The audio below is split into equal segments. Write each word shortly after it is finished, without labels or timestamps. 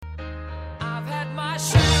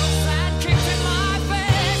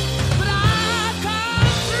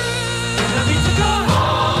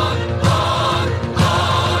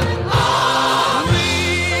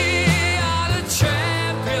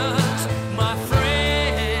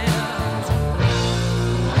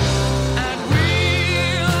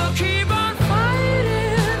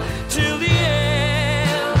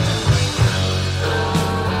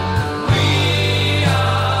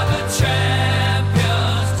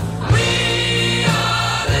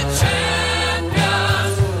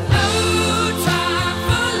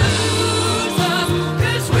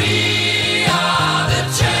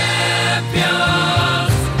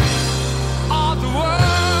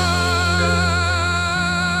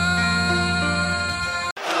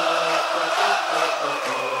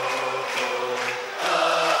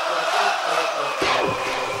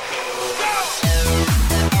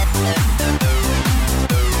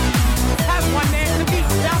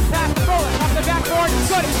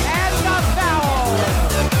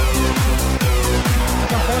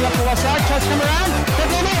Let's come around.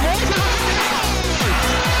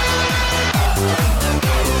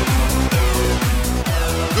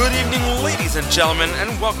 Good evening, ladies and gentlemen,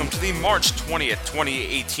 and welcome to the March 20th,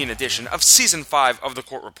 2018 edition of Season 5 of the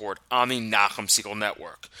Court Report on the Nachum Segal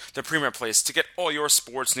Network, the premier place to get all your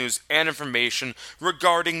sports news and information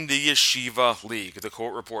regarding the Yeshiva League. The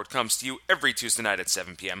Court Report comes to you every Tuesday night at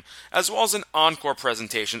 7 p.m., as well as an encore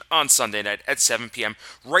presentation on Sunday night at 7 p.m.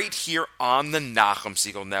 right here on the Nachum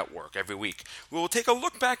Segal Network every week. We will take a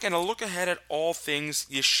look back and a look ahead at all things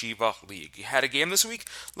Yeshiva League. You had a game this week?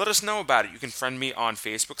 Let us know about it. You can friend me on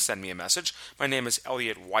Facebook, send me a message. My name is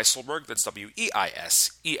Elliot Weiselberg, that's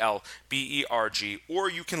Weiselberg, or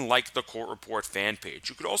you can like the Court Report fan page.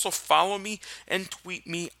 You could also follow me and tweet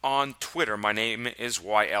me on Twitter. My name is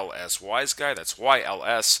YLS Wiseguy, that's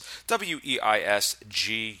YLS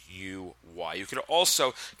You could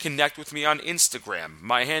also connect with me on Instagram.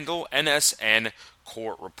 My handle, NSN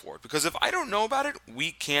Court Report. Because if I don't know about it,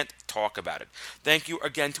 we can't talk about it. Thank you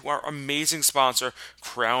again to our amazing sponsor,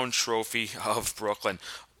 Crown Trophy of Brooklyn.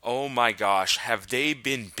 Oh my gosh, have they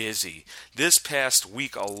been busy this past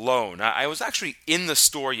week alone. I was actually in the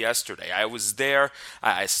store yesterday. I was there.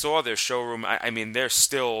 I saw their showroom. I mean, they're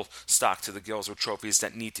still stocked to the gills with trophies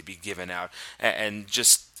that need to be given out. And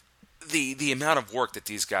just the amount of work that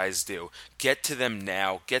these guys do. Get to them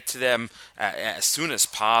now. Get to them as soon as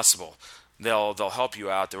possible. They'll help you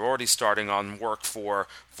out. They're already starting on work for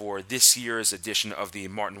this year's edition of the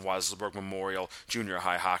Martin Weiselberg Memorial Junior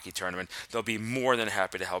High Hockey Tournament. They'll be more than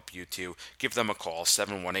happy to help you too. Give them a call,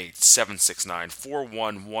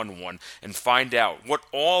 718-769-4111, and find out what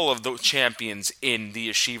all of the champions in the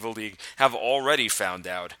Yeshiva League have already found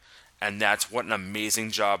out. And that's what an amazing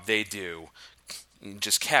job they do,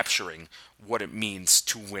 just capturing what it means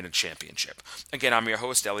to win a championship. Again, I'm your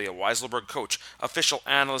host, Elliot Weiselberg, coach, official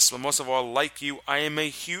analyst, but most of all, like you, I am a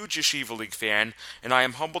huge Yeshiva League fan, and I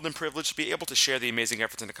am humbled and privileged to be able to share the amazing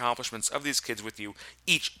efforts and accomplishments of these kids with you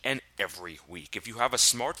each and every week. If you have a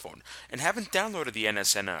smartphone and haven't downloaded the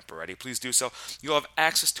NSN app already, please do so. You'll have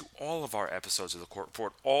access to all of our episodes of the Court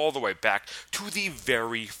Report all the way back to the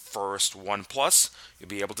very first one. Plus, you'll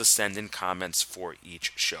be able to send in comments for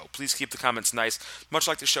each show. Please keep the comments nice. Much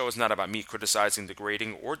like the show is not about me criticizing,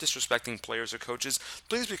 degrading, or disrespecting players or coaches,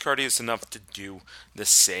 please be courteous enough to do the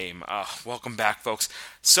same. Welcome back, folks.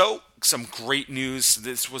 So, some great news.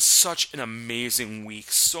 This was such an amazing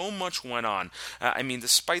week. So much went on.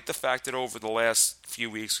 Despite the fact that over the last few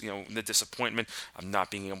weeks, the disappointment of not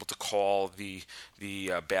being able to call the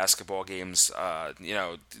basketball games,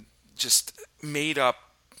 just made up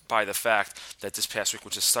by the fact that this past week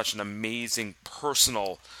was just such an amazing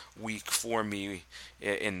personal week for me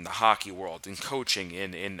in the hockey world, in coaching,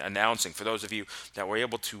 in announcing. For those of you that were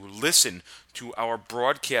able to listen to our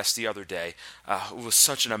broadcast the other day, it was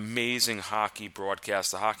such an amazing hockey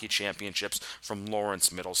broadcast, the hockey championships from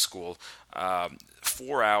Lawrence Middle School.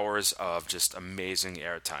 4 hours of just amazing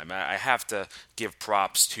airtime. I have to give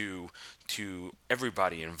props to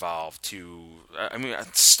everybody involved.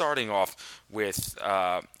 Starting off with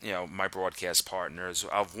my broadcast partners,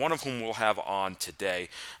 one of whom we'll have on today.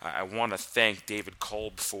 I want to thank David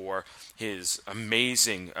Kolb for his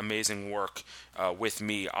amazing work with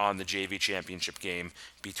me on the JV championship game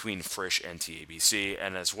between Frisch and TABC,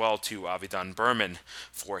 and as well to Avidan Berman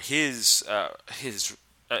for his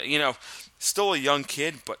still a young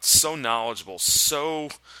kid, but so knowledgeable, so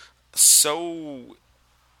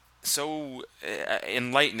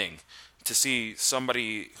enlightening to see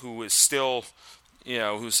somebody who is still,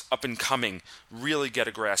 who's up and coming, really get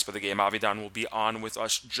a grasp of the game. Avidan will be on with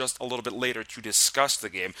us just a little bit later to discuss the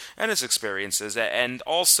game and his experiences, and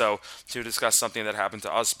also to discuss something that happened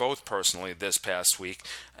to us both personally this past week,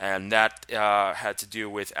 and that had to do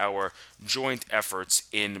with our joint efforts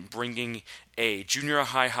in bringing a junior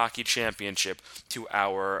high hockey championship to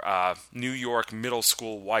our New York middle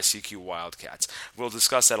school YCQ Wildcats. We'll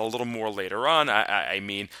discuss that a little more later on.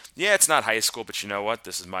 It's not high school, but you know what?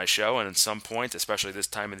 This is my show, and at some point, especially this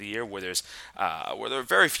time of the year where there are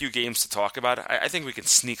very few games to talk about, I think we can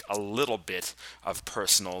sneak a little bit of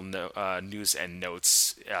personal news and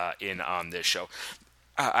notes in on this show.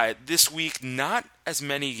 This week, not as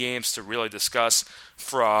many games to really discuss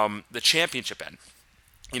from the championship end.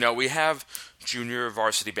 We have junior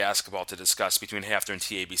varsity basketball to discuss between Hafter and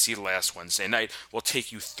TABC last Wednesday night. We'll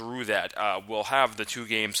take you through that. We'll have the two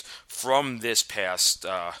games from this past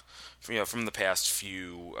from the past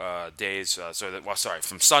few days.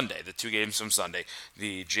 From Sunday, the two games from Sunday,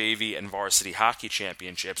 the JV and Varsity Hockey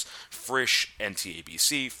Championships, Frisch and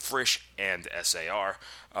TABC, Frisch and SAR.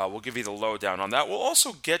 We'll give you the lowdown on that. We'll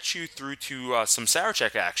also get you through to some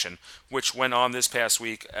Sarachek action, which went on this past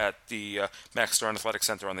week at the Max Stern Athletic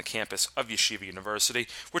Center on the campus of Yeshiva University,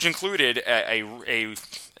 which included a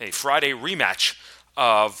Friday rematch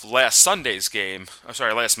of last Monday's game.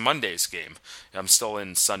 I'm still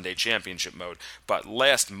in Sunday championship mode, but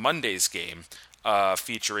last Monday's game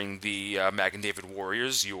featuring the Magen David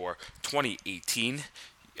Warriors, your 2018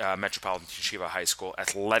 Metropolitan Yeshiva High School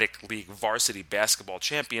Athletic League varsity basketball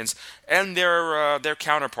champions, and their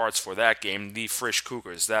counterparts for that game, the Frisch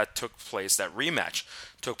Cougars. That rematch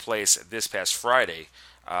took place this past Friday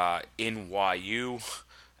in YU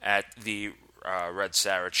at the Red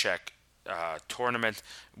Sarachek tournament.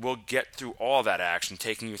 We'll get through all that action,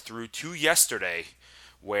 taking you through to yesterday,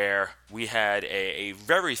 where we had a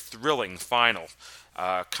very thrilling final,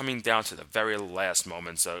 coming down to the very last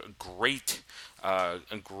moments. A great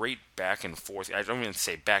back and forth. I don't even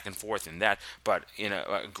say back and forth in that, but in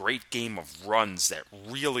a great game of runs that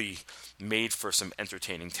really made for some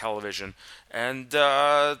entertaining television. And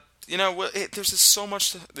there's just so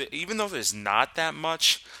much. Even though there's not that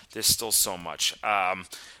much, there's still so much.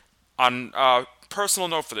 On a personal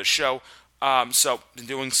note for the show, so been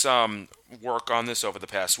doing some work on this over the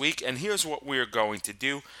past week, and here's what we're going to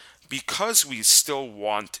do. Because we still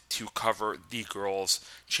want to cover the girls'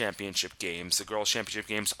 championship games. The girls' championship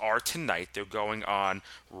games are tonight. They're going on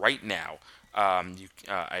right now. You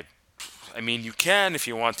can, if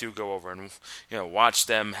you want to, go over and watch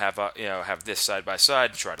them. Have this side by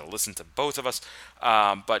side. Try to listen to both of us.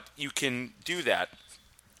 But you can do that.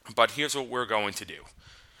 But here's what we're going to do.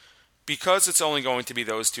 Because it's only going to be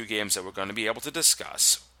those two games that we're going to be able to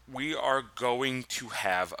discuss, we are going to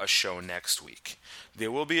have a show next week.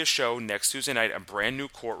 There will be a show next Tuesday night, a brand new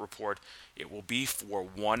court report. It will be for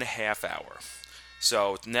 1.5 hour.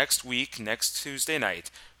 So next week, next Tuesday night,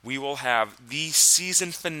 we will have the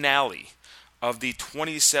season finale of the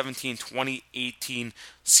 2017-2018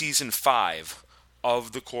 Season 5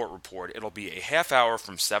 of the court report. It'll be a half hour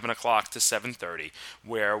from 7 o'clock to 7:30,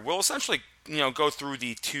 where we'll essentially go through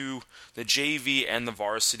the JV and the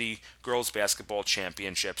varsity girls basketball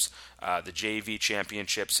championships, the JV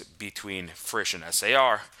championships between Frisch and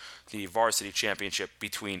SAR, the varsity championship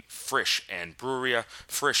between Frisch and Bruriah.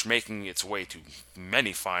 Frisch making its way to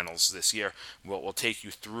many finals this year. We'll take you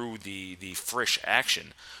through the Frisch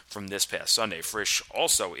action from this past Sunday. Frisch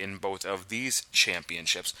also in both of these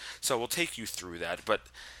championships, so we'll take you through that. But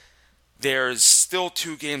there's still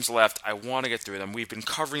two games left. I want to get through them. We've been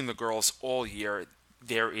covering the girls all year.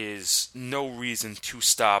 There is no reason to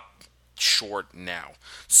stop short now.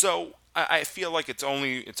 So I feel like it's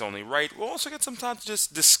only right. We'll also get some time to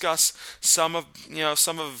just discuss some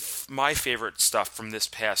of my favorite stuff from this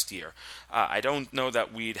past year. I don't know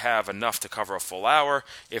that we'd have enough to cover a full hour.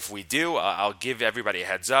 If we do, I'll give everybody a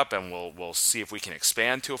heads up, and we'll see if we can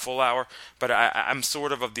expand to a full hour. But I'm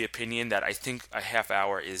sort of the opinion that I think a half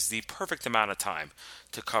hour is the perfect amount of time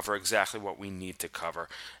to cover exactly what we need to cover,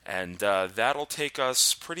 and that'll take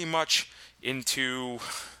us pretty much into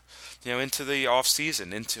the off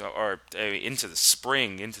season, into the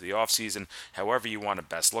spring, into the off season, however you want to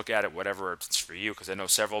best look at it, whatever it's for you. Because I know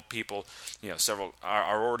several people, several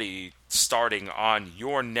are already starting on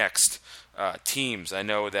your next teams. I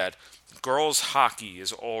know that girls hockey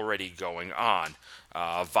is already going on.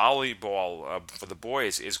 Volleyball for the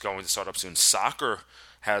boys is going to start up soon. Soccer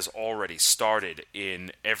has already started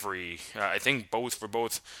in I think both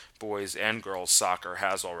boys and girls soccer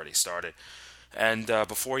has already started. And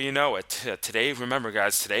before you know it, today, remember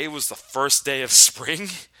guys, today was the first day of spring,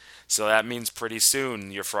 so that means pretty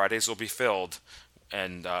soon your Fridays will be filled,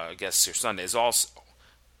 and I guess your Sundays also,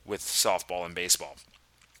 with softball and baseball.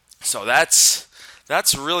 So that's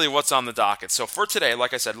really what's on the docket. So for today,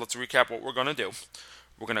 like I said, let's recap what we're going to do.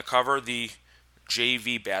 We're going to cover the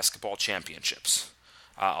JV basketball championships.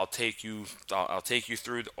 I'll take you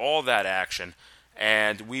through all that action.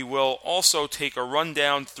 And we will also take a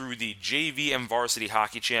rundown through the JV and varsity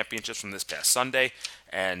hockey championships from this past Sunday.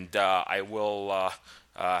 And I will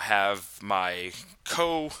have my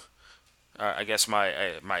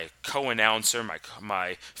my co-announcer,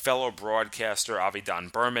 my fellow broadcaster,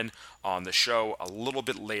 Avidan Berman, on the show a little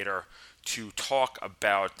bit later to talk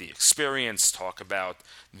about the experience, talk about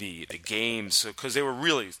the games, because they were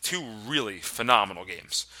two really phenomenal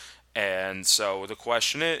games. And so the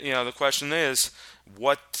question is,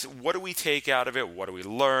 what do we take out of it? What do we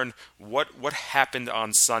learn? What happened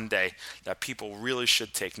on Sunday that people really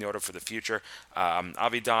should take note of for the future?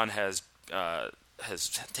 Avidan has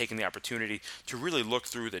taken the opportunity to really look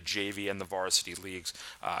through the JV and the varsity leagues.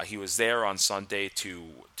 He was there on Sunday to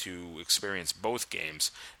experience both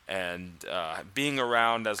games, and being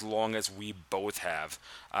around as long as we both have.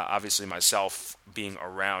 Obviously, myself being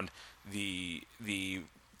around the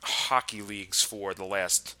hockey leagues for the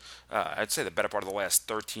last, I'd say the better part of the last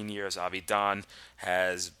 13 years. Avidan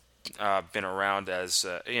has been around as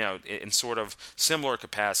in sort of similar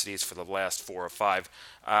capacities for the last 4 or 5.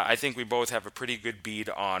 I think we both have a pretty good bead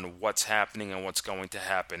on what's happening and what's going to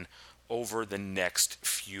happen over the next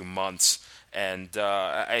few months. And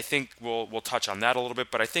I think we'll touch on that a little bit.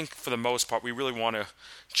 But I think for the most part, we really want to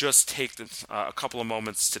just take a couple of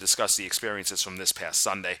moments to discuss the experiences from this past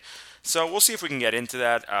Sunday. So we'll see if we can get into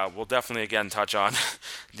that. We'll definitely, again, touch on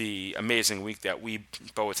the amazing week that we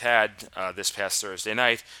both had this past Thursday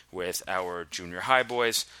night with our junior high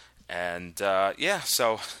boys. And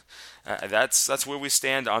so that's where we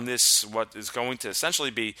stand on this, what is going to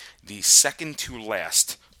essentially be the second to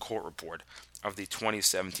last court report of the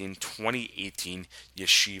 2017-2018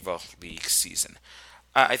 Yeshiva League season.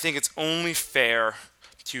 I think it's only fair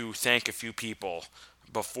to thank a few people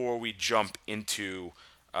before we jump into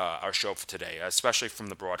our show for today, especially from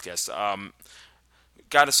the broadcast.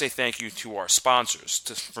 Got to say thank you to our sponsors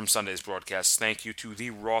from Sunday's broadcast. Thank you to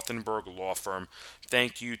the Rothenberg Law Firm.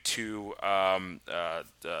 Thank you to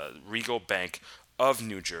Regal Bank of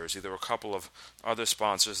New Jersey. There were a couple of other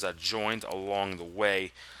sponsors that joined along the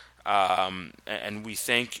way. And we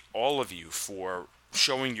thank all of you for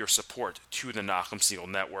showing your support to the Nachum Segal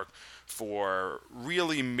Network, for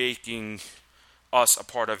really making us a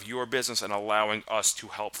part of your business and allowing us to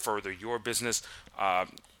help further your business.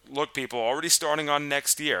 Look, people, already starting on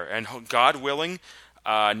next year, and God willing,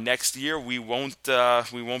 next year we won't be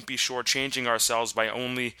shortchanging ourselves by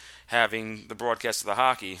only having the broadcast of the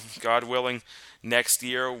hockey. God willing, next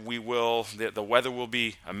year we will. The weather will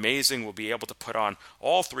be amazing. We'll be able to put on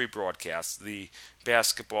all 3 broadcasts: the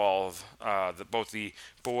basketball, both the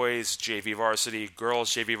boys JV varsity, girls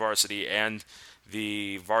JV varsity, and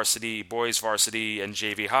the varsity, boys varsity, and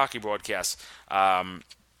JV hockey broadcasts.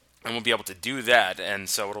 And we'll be able to do that, and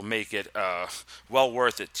so it'll make it well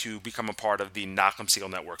worth it to become a part of the Nachum Segal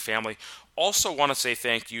Network family. Also want to say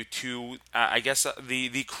thank you to,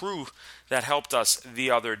 the crew that helped us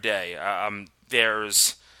the other day. There are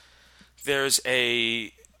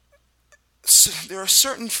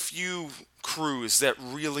certain few crews that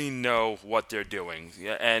really know what they're doing,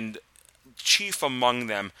 and chief among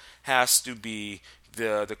them has to be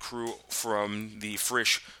the crew from the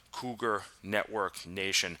Frisch Cougar Network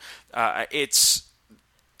Nation. It's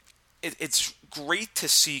great to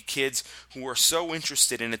see kids who are so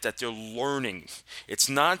interested in it that they're learning. It's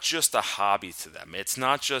not just a hobby to them. It's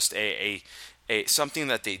not just a something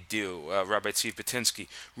that they do. Rabbi Tzvi Patinsky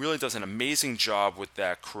really does an amazing job with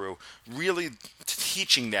that crew, really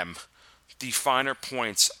teaching them the finer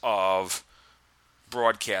points of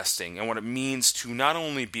broadcasting and what it means to not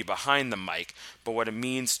only be behind the mic, but what it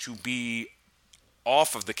means to be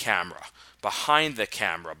off of the camera, behind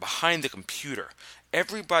the computer.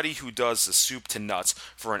 Everybody who does the soup to nuts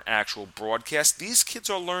for an actual broadcast, these kids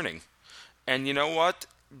are learning. And you know what?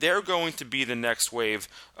 They're going to be the next wave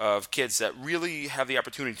of kids that really have the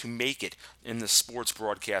opportunity to make it in the sports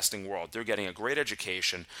broadcasting world. They're getting a great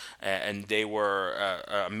education, and they were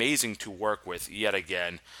amazing to work with yet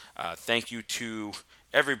again. Thank you to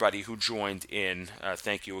everybody who joined in.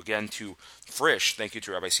 Thank you again to Frisch. Thank you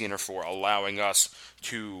to Rabbi Siener for allowing us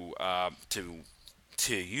to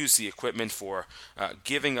use the equipment, for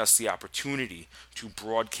giving us the opportunity to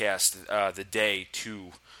broadcast the day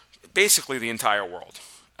to basically the entire world.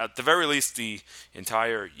 At the very least, the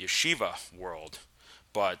entire yeshiva world,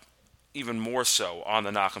 but even more so on the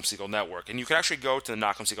Nachum Segal Network. And you can actually go to the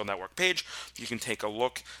Nachum Segal Network page. You can take a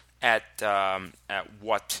look at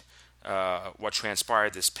what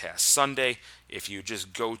transpired this past Sunday. If you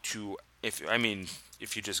just go to, if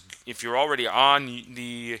you're already on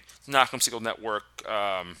the Nachum Segal Network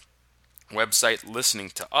website listening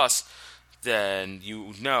to us, then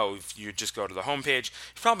you know, if you just go to the homepage,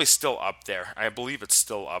 it's probably still up there. I believe it's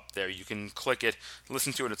still up there. You can click it,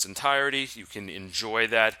 listen to it in its entirety. You can enjoy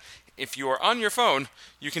that. If you are on your phone,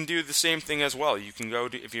 you can do the same thing as well. You can go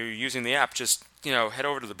to, if you're using the app, just head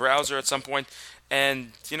over to the browser at some point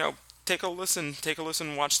and take a listen,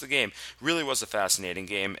 watch the game. Really was a fascinating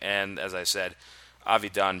game, and as I said,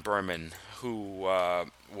 Avidan Berman, who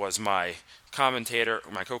was my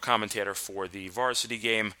co-commentator for the varsity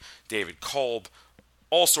game, David Kolb.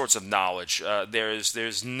 All sorts of knowledge.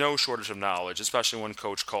 There's no shortage of knowledge, especially when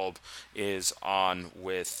Coach Kolb is on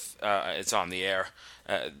with it's on the air.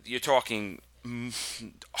 You're talking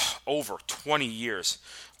over 20 years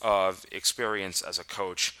of experience as a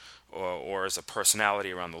coach or as a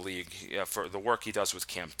personality around the league for the work he does with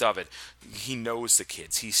Camp David. He knows the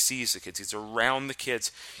kids. He sees the kids. He's around the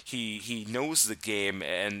kids. He knows the game,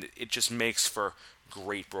 and it just makes for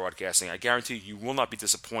great broadcasting. I guarantee you will not be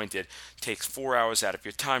disappointed. It takes 4 hours out of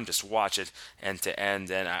your time. Just watch it end to end,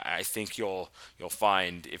 and I think you'll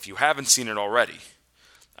find, if you haven't seen it already.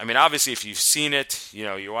 I mean, obviously, if you've seen it,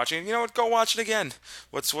 you're watching it. You know what? Go watch it again.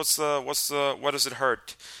 What does it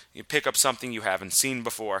hurt? You pick up something you haven't seen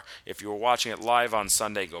before. If you were watching it live on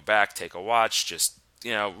Sunday, go back, take a watch. Just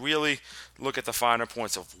really look at the finer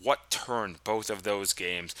points of what turned both of those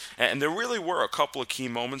games. And there really were a couple of key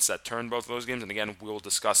moments that turned both of those games. And again, we'll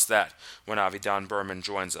discuss that when Avidan Berman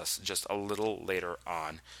joins us just a little later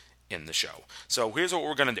on in the show. So here's what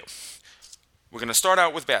we're going to do. We're going to start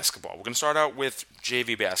out with basketball. We're going to start out with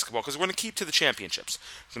JV basketball because we're going to keep to the championships.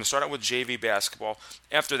 We're going to start out with JV basketball.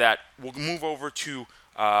 After that, we'll move over to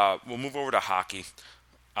hockey.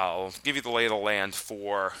 I'll give you the lay of the land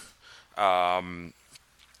for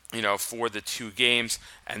for the two games,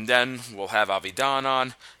 and then we'll have Avidan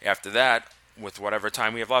on. After that, with whatever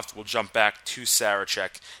time we have left, we'll jump back to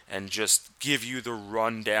Sarachek and just give you the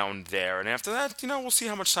rundown there. And after that, we'll see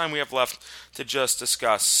how much time we have left to just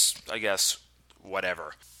discuss, I guess,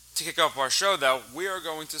 whatever. To kick off our show, though, we are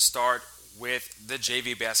going to start with the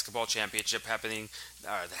JV Basketball Championship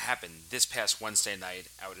that happened this past Wednesday night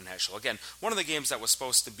out in Heschel. Again, one of the games that was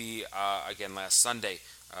supposed to be, last Sunday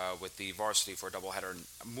with the varsity for a doubleheader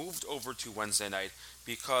moved over to Wednesday night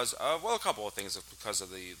because of, a couple of things. Because of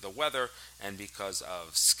the weather and because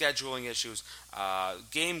of scheduling issues.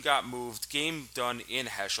 Game got moved, game done in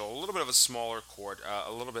Heschel, a little bit of a smaller court,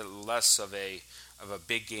 a little bit less of a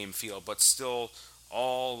big game feel, but still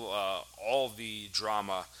all the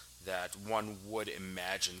drama that one would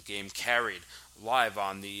imagine. Game carried live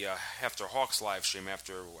on the Hefter Hawks live stream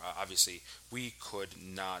after, obviously, we could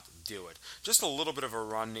not do it. Just a little bit of a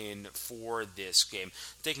run-in for this game.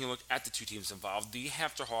 Taking a look at the two teams involved, the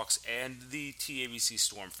Hefter Hawks and the TABC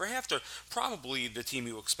Storm. For Hefter, probably the team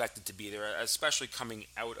you expected to be there, especially coming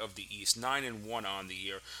out of the East. 9-1 on the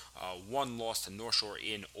year. One loss to North Shore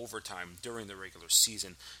in overtime during the regular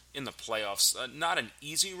season. In the playoffs, not an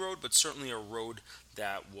easy road, but certainly a road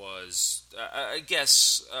that was,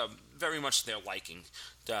 very much their liking.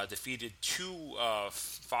 Defeated two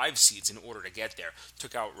 5 seeds in order to get there.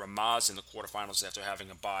 Took out Ramaz in the quarterfinals after having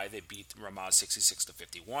a bye. They beat Ramaz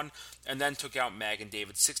 66-51, and then took out Mag and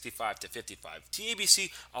David 65-55.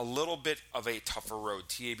 TABC, a little bit of a tougher road.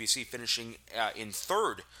 TABC finishing in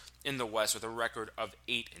third in the West with a record of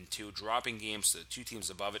 8-2, dropping games to the two teams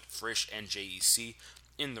above it, Frisch and JEC.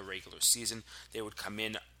 In the regular season, they would come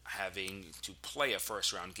in having to play a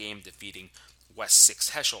first-round game, defeating West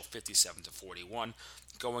 6 Heschel 57-41.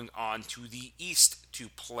 Going on to the East to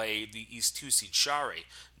play the East 2 seed Share,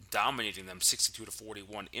 dominating them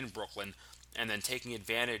 62-41 in Brooklyn, and then taking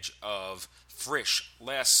advantage of Frisch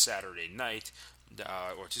last Saturday night,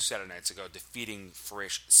 or 2 Saturday nights ago, defeating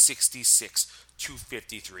Frisch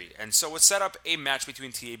 66-53. And so it set up a match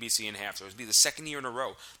between TABC and Hefter. It would be the second year in a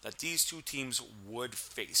row that these two teams would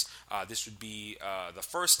face. This would be the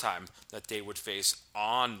first time that they would face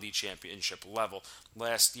on the championship level.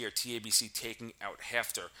 Last year, TABC taking out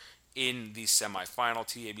Hefter in the semifinal.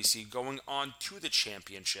 TABC going on to the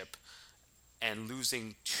championship and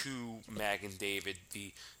losing to Mag and David,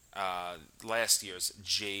 the last year's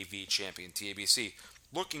JV champion. TABC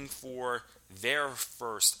looking for their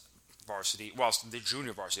first varsity, the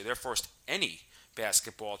junior varsity, their first any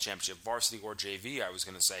basketball championship, varsity or JV, I was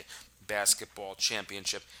going to say, basketball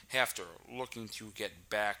championship. Hefter looking to get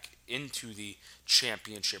back into the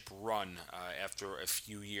championship run after a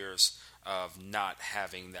few years of not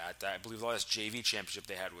having that. I believe the last JV championship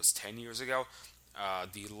they had was 10 years ago.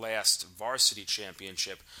 The last varsity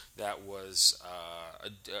championship that was,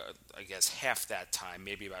 half that time,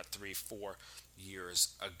 maybe about 3-4 years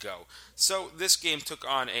ago. So this game took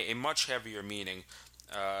on a much heavier meaning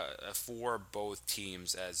for both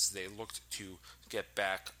teams as they looked to get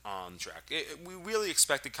back on track. We really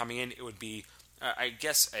expected coming in it would be, a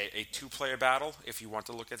two-player battle, if you want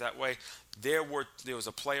to look at it that way. There was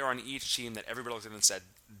a player on each team that everybody looked at and said,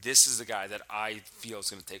 this is the guy that I feel is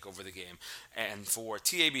going to take over the game. And for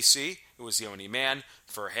TABC, it was Yoni Man.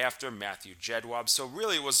 For Hefter, Matthew Jedwab. So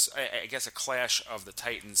really it was, a clash of the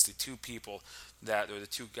Titans, the two people that, or the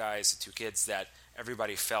two guys, the two kids that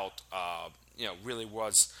everybody felt, really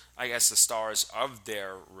was, I guess, the stars of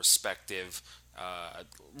their respective,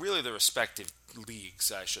 really the respective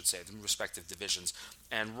leagues, I should say, the respective divisions.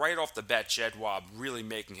 And right off the bat, Jedwab really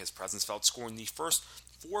making his presence felt, scoring the first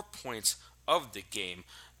 4 points of the game.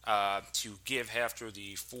 To give after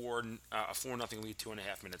the 4-0 lead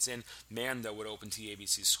 2.5 minutes in. Mando would open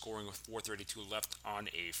TABC's scoring with 4:32 left on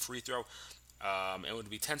a free throw. It would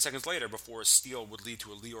be 10 seconds later before a steal would lead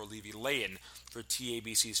to a Lior Levy lay-in for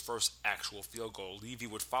TABC's first actual field goal. Levy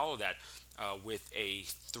would follow that with a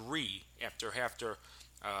 3 after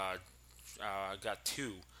got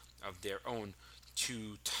 2 of their own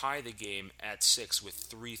to tie the game at 6 with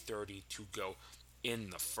 3:30 to go in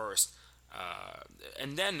the first.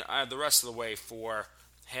 And then the rest of the way for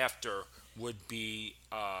Hafter would be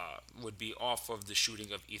off of the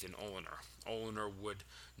shooting of Ethan Olener. Olener would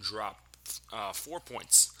drop 4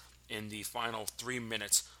 points in the final 3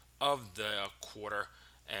 minutes of the quarter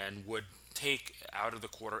and would take out of the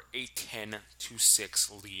quarter a 10-6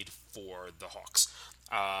 lead for the Hawks.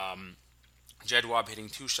 Jedwab hitting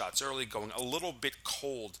 2 shots early, going a little bit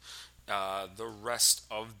cold the rest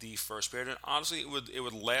of the first period, and honestly, it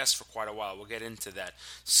would last for quite a while. We'll get into that.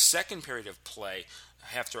 Second period of play,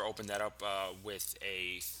 Hafter opened that up with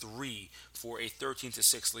a 3 for a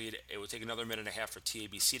 13-6 lead. It would take another minute and a half for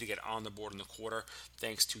TABC to get on the board in the quarter,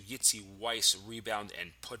 thanks to Yitzi Weiss rebound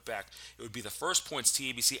and putback. It would be the first points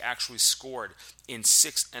TABC actually scored in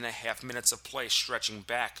 6.5 minutes of play, stretching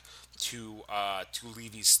back to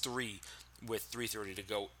Levy's 3 with 3:30 to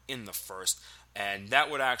go in the first. And that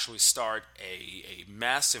would actually start a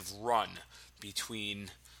massive run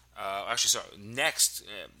between.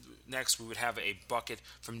 Next we would have a bucket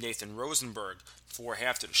from Nathan Rosenberg for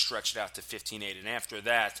Hafter to stretch it out to 15-8. And after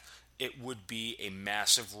that, it would be a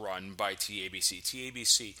massive run by TABC.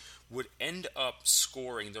 TABC would end up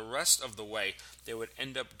scoring the rest of the way. They would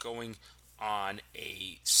end up going on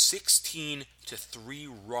a 16-3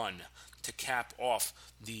 run to cap off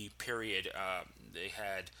the period.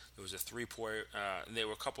 There was a 3-point. There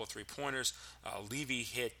were a couple of 3-pointers. Levy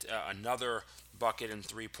hit another bucket and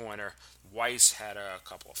 3-pointer. Weiss had a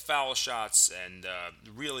couple of foul shots and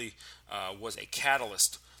really was a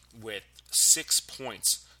catalyst with 6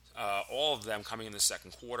 points. All of them coming in the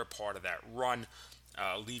second quarter, part of that run.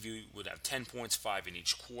 Levy would have 10 points, 5 in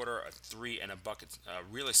each quarter, a 3 and a bucket,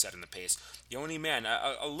 really setting the pace. Yoni Man,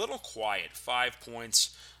 a little quiet, 5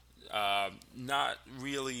 points, not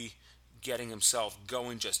really getting himself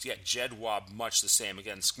going just yet. Jedwab, much the same.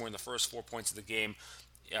 Again, scoring the first 4 points of the game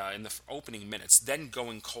in the opening minutes, then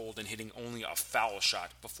going cold and hitting only a foul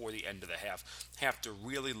shot before the end of the half. Hafter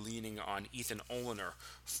really leaning on Ethan Olener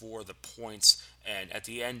for the points, and at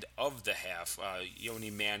the end of the half,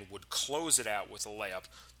 Yoni Man would close it out with a layup,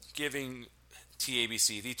 giving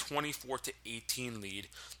TABC the 24-18 lead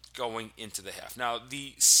going into the half. Now,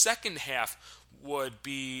 the second half would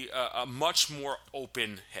be a much more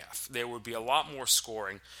open half. There would be a lot more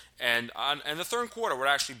scoring, and the third quarter would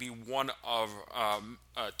actually be one of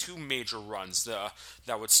 2 major runs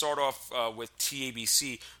that would start off with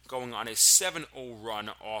TABC going on a 7-0 run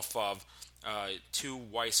off of 2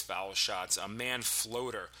 Weiss foul shots, a man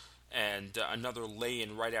floater, and another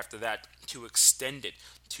lay-in right after that to extend it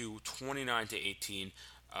to 29-18.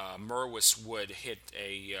 Merwis would hit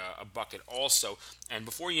a bucket also, and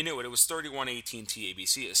before you knew it, it was 31-18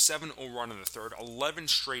 TABC, a 7-0 run in the third, 11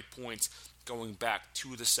 straight points going back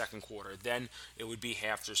to the second quarter. Then it would be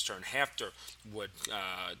Hafter's turn. Hafter would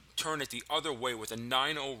turn it the other way with a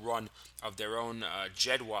 9-0 run of their own.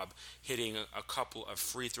 Jedwab hitting a couple of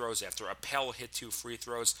free throws after Appel hit 2 free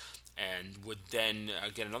throws, and would then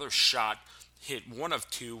get another shot, hit 1 of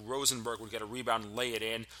 2. Rosenberg would get a rebound, lay it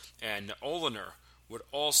in, and Olener would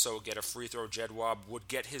also get a free throw. Jedwab would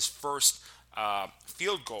get his first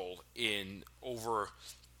field goal in over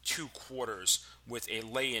 2 quarters with a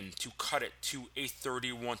lay-in to cut it to a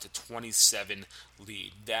 31-27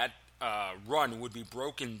 lead. That run would be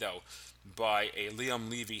broken, though, by a Liam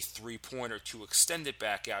Levy 3-pointer to extend it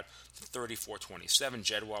back out to 34-27.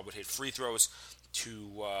 Jedwab would hit free throws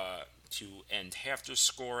to end Hafter's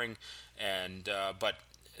scoring, and but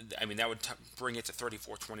that would bring it to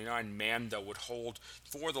 34-29. Mando would hold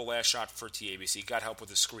for the last shot for TABC, got help with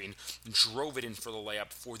the screen, drove it in for the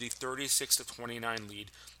layup for the 36-29 lead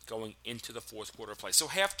going into the fourth quarter play. So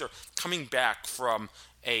Hafter coming back from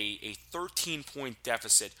a 13-point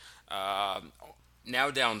deficit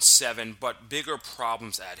now down 7, but bigger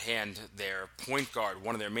problems at hand. Their point guard,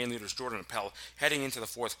 one of their main leaders, Jordan Appel, heading into the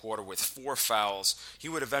fourth quarter with 4 fouls. He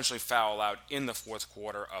would eventually foul out in the fourth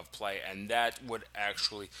quarter of play, and that would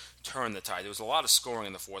actually turn the tide. There was a lot of scoring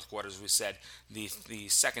in the fourth quarter, as we said. The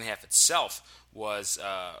second half itself was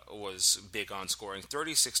big on scoring,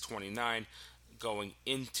 36-29. Going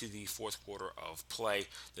into the fourth quarter of play,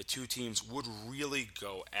 the two teams would really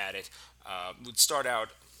go at it. Would start out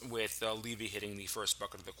with Levy hitting the first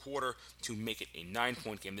bucket of the quarter to make it a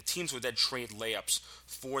 9-point game. The teams would then trade layups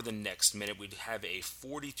for the next minute. We'd have a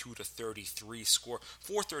 42-33 score,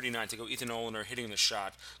 4:39 to go. Ethan Olener hitting the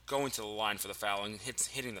shot, going to the line for the foul, and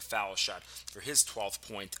hitting the foul shot for his 12th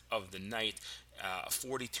point of the night.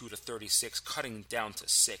 42-36, cutting down to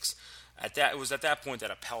 6. It was at that point that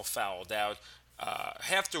Appel fouled out.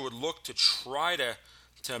 Hafter would look to try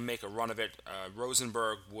to make a run of it.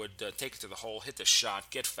 Rosenberg would take it to the hole, hit the shot,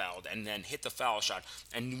 get fouled, and then hit the foul shot,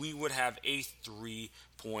 and we would have a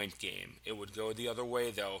 3-point game. It would go the other way,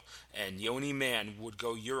 though, and Yoni Mann would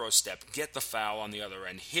go Eurostep, get the foul on the other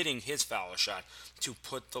end, hitting his foul shot to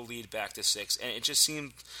put the lead back to 6, and it just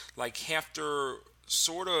seemed like Hafter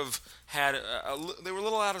sort of had they were a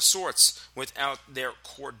little out of sorts without their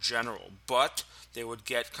court general, but they would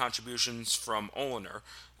get contributions from Olener,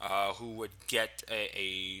 who would get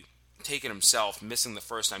a take it himself, missing the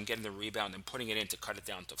first time, getting the rebound and putting it in to cut it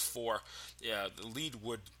down to 4. The lead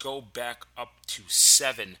would go back up to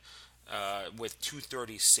 7 with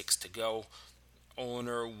 2:36 to go.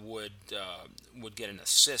 Olener would get an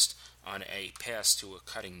assist on a pass to a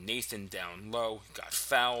cutting Nathan down low. Got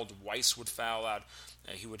fouled. Weiss would foul out.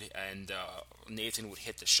 Nathan would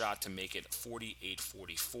hit the shot to make it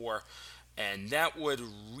 48-44. And that would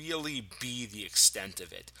really be the extent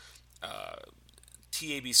of it.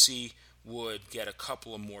 TABC would get a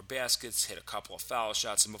couple of more baskets, hit a couple of foul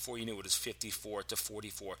shots, and before you knew it was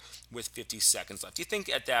 54-44 with 50 seconds left. You think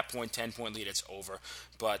at that point, 10-point lead, it's over,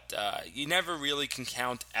 but you never really can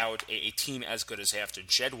count out a team as good as Hafter.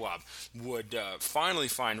 Jedwab would finally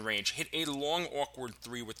find range, hit a long, awkward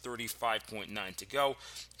 3 with 35.9 to go,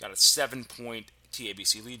 got a 7-point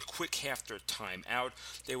TABC lead, quick Hafter timeout.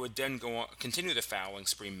 They would then continue the fouling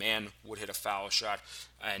spree. Mann would hit a foul shot,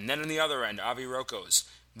 and then on the other end, Avi Rokos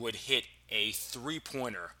would hit a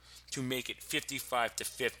 3-pointer to make it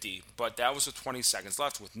 55-50, but that was with 20 seconds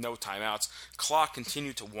left with no timeouts. Clock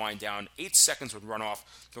continued to wind down. 8 seconds would run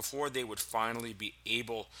off before they would finally be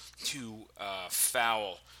able to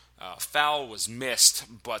foul. Foul was missed,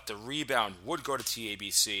 but the rebound would go to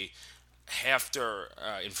TABC. Hafter,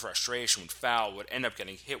 in frustration, would end up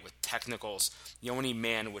getting hit with technicals. Yoni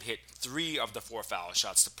Mann would hit 3 of the 4 foul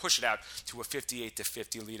shots to push it out to a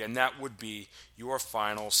 58-50 lead, and that would be your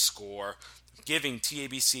final score, giving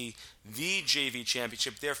TABC the JV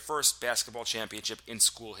championship, their first basketball championship in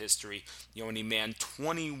school history. Yoni Mann,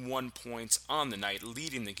 21 points on the night,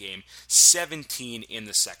 leading the game, 17 in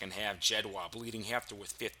the second half. Jedwab leading Hafter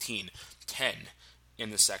with 15, 10 in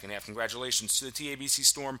the second half. Congratulations to the TABC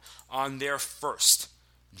Storm on their first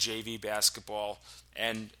JV basketball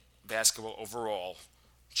and basketball overall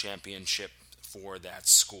championship for that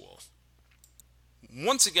school.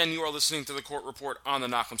 Once again, you are listening to the Court Report on the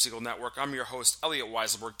Nachum Segal Network. I'm your host, Elliot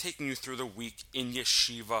Weiselberg, taking you through the week in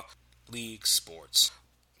Yeshiva League sports.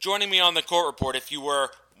 Joining me on the Court Report, if you were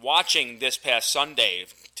watching this past Sunday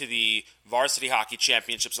to the Varsity Hockey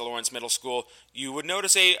Championships at Lawrence Middle School, you would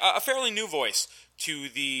notice a fairly new voice to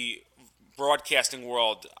the broadcasting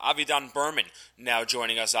world. Avidan Berman now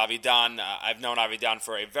joining us. Avidan, I've known Avidan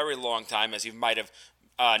for a very long time, as you might have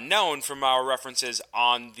known from our references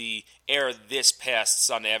on the air this past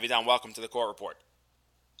Sunday. Avidan, welcome to the Court Report.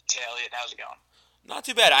 Hey, Elliot, how's it going? Not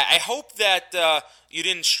too bad. I hope that you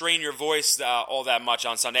didn't strain your voice all that much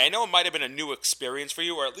on Sunday. I know it might have been a new experience for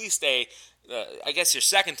you, or at least I guess your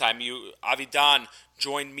second time. Avidan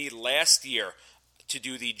joined me last year to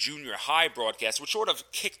do the junior high broadcast, which sort of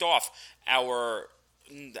kicked off the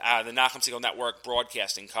Nachum Segal Network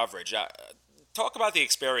broadcasting coverage. Talk about the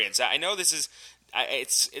experience. I know this is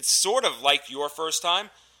it's sort of like your first time,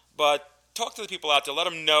 but talk to the people out there. Let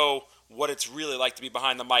them know what it's really like to be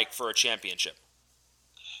behind the mic for a championship.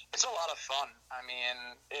 It's a lot of fun. I mean,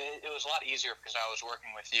 it was a lot easier because I was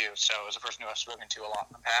working with you, so it was a person who I've spoken to a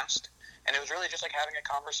lot in the past, and it was really just like having a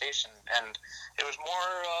conversation, and it was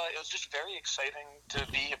it was just very exciting to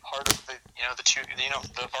be a part of the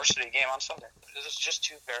varsity game on Sunday. It was just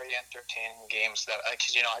 2 very entertaining games because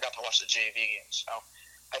I got to watch the JV games, so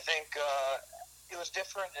I think it was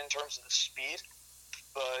different in terms of the speed,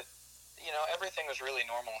 but everything was really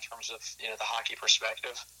normal in terms of the hockey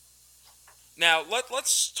perspective. Now,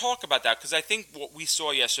 let's talk about that, because I think what we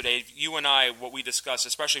saw yesterday, you and I, what we discussed,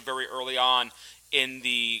 especially very early on in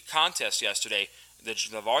the contest yesterday,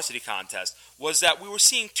 the varsity contest, was that we were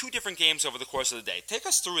seeing two different games over the course of the day. Take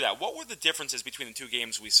us through that. What were the differences between the two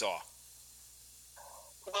games we saw?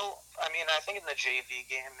 Well, I mean, I think in the JV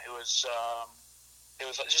game, it was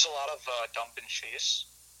just a lot of dump and chase,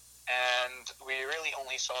 and we really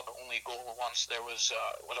only saw the only goal once there was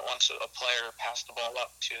once a player passed the ball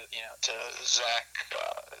up to Zach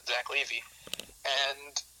Levy,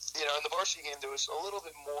 and in the varsity game there was a little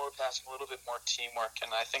bit more passing, a little bit more teamwork,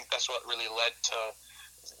 and I think that's what really led to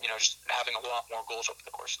just having a lot more goals over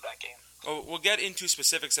the course of that game. Well, we'll get into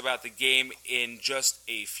specifics about the game in just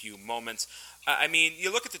a few moments. I mean,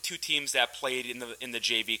 you look at the two teams that played in the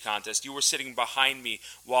JV contest. You were sitting behind me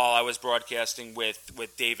while I was broadcasting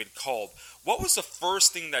with David Kolb. What was the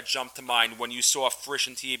first thing that jumped to mind when you saw Frisch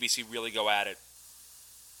and TABC really go at it?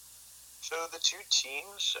 So the two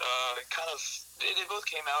teams they both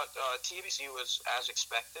came out. TABC was as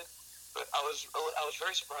expected, but I was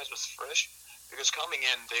very surprised with Frisch, because coming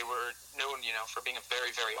in they were known for being a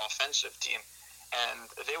very, very offensive team.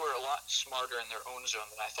 And they were a lot smarter in their own zone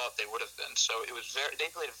than I thought they would have been. So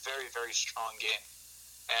they played a very, very strong game.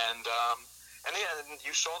 And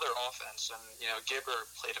you saw their offense, and Gibber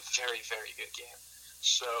played a very, very good game.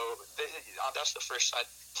 So that's the first side.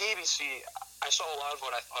 TABC, I saw a lot of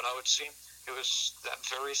what I thought I would see. It was that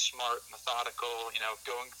very smart, methodical,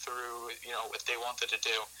 going through what they wanted to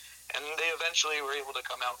do, and they eventually were able to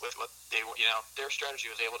come out with what their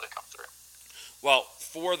strategy was able to come through. Well,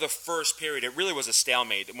 for the first period, it really was a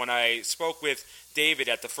stalemate. When I spoke with David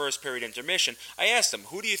at the first period intermission, I asked him,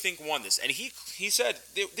 who do you think won this? And he said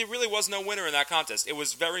there really was no winner in that contest. It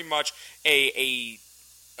was very much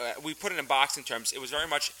we put it in boxing terms, it was very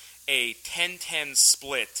much a 10-10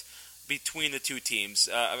 split between the two teams,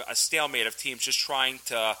 a stalemate of teams just trying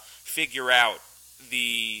to figure out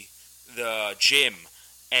the gym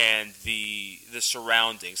and the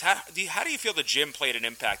surroundings. How do you feel the gym played an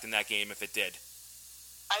impact in that game, if it did?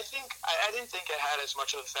 I didn't think it had as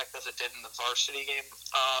much of an effect as it did in the varsity game.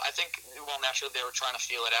 I think, naturally they were trying to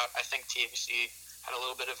feel it out. I think TABC had a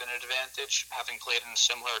little bit of an advantage, having played in a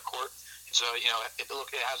similar court. So, it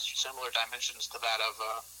has similar dimensions to that of,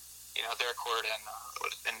 their court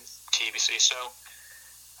and TABC. So,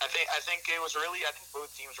 I think it was really. I think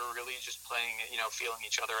both teams were really just playing, feeling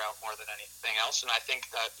each other out more than anything else, and I think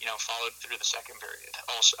that followed through the second period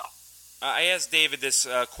also. I asked David this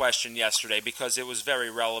question yesterday because it was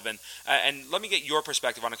very relevant, and let me get your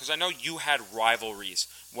perspective on it, because I know you had rivalries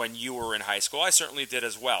when you were in high school. I certainly did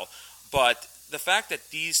as well, but the fact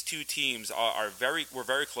that these two teams were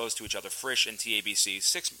very close to each other, Frisch and TABC,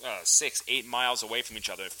 8 miles away from each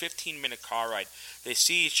other, a 15-minute car ride. They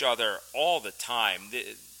see each other all the time.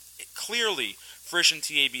 Clearly, Frisch and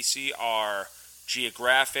TABC are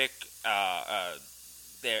geographic.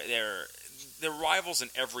 They're rivals in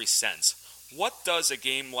every sense. What does a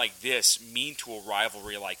game like this mean to a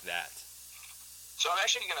rivalry like that? So I'm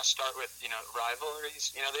actually going to start with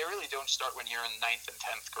rivalries. They really don't start when you're in 9th and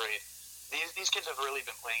 10th grade. These kids have really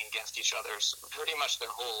been playing against each other pretty much their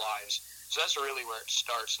whole lives. So that's really where it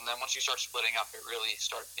starts. And then once you start splitting up, it really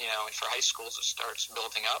starts. For high schools, it starts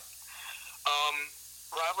building up.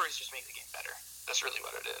 Rivalries just make the game better. That's really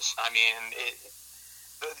what it is. I mean,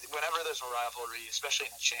 whenever there's a rivalry, especially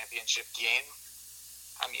in a championship game,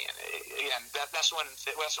 I mean, again, that's when it's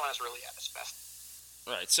really at its best.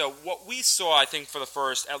 Right. So what we saw, I think,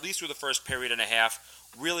 at least through the first period and a half,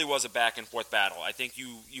 really was a back and forth battle. I think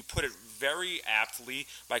you put it very aptly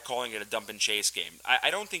by calling it a dump and chase game.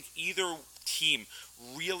 I don't think either team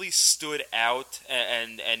really stood out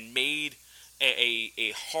and made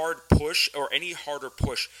a hard push or any harder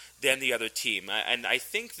push than the other team. And I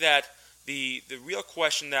think that the real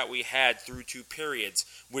question that we had through two periods,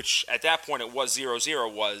 which at that point it was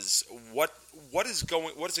 0-0, was what is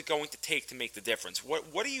it going to take to make the difference?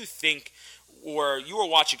 What do you think, or you were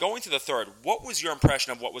watching going to the third, what was your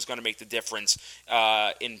impression of what was going to make the difference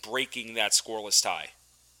in breaking that scoreless tie?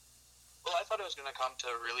 Well, I thought it was going to come to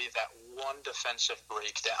really that one defensive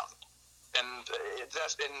breakdown. And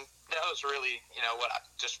that was really,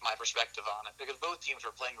 just my perspective on it, because both teams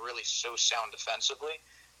were playing really so sound defensively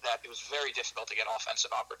that it was very difficult to get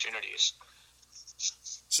offensive opportunities.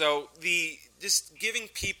 So just giving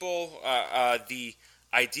people the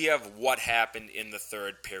idea of what happened in the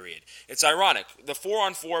third period. It's ironic. The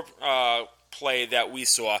 4-on-4 play that we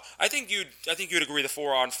saw, I think you'd agree the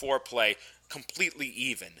 4-on-4 play completely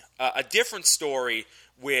even. A different story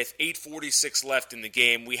with 8:46 left in the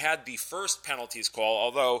game. We had the first penalties call,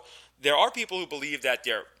 although there are people who believe that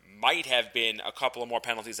there might have been a couple of more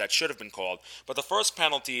penalties that should have been called. But the first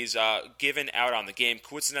penalties given out on the game,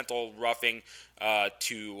 coincidental roughing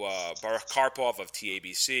to Baruch Karpov of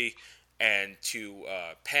TABC and to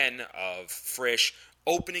Penn of Frisch,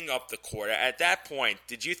 opening up the court. At that point,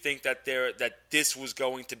 did you think that this was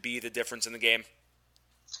going to be the difference in the game?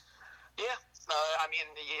 Yeah.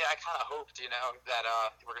 I kind of hoped, that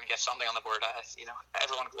we're going to get something on the board.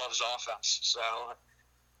 Everyone loves offense, so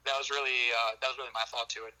that was really my thought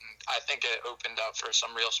to it, and I think it opened up for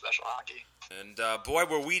some real special hockey. And boy,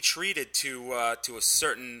 were we treated to a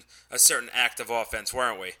certain act of offense,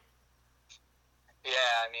 weren't we?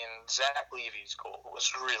 Yeah, Zach Levy's goal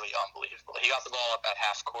was really unbelievable. He got the ball up at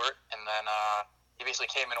half court, and then he basically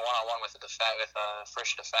came in one-on-one with a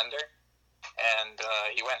Frisch defender, and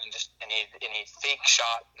he went and he fake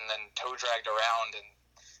shot and then toe dragged around, and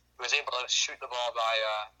he was able to shoot the ball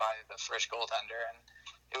by the Frisch goaltender, and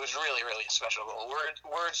it was really, really a special goal.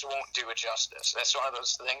 Words won't do it justice. That's one of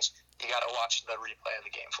those things you got to watch the replay of the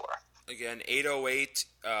game for. Again, 8:08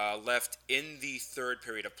 left in the third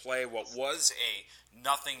period of play. What was a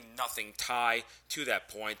 0-0 tie to that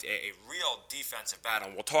point, a real defensive battle.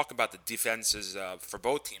 And we'll talk about the defenses for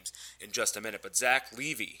both teams in just a minute. But Zach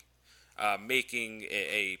Levy making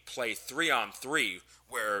a play 3-on-3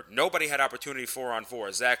 where nobody had opportunity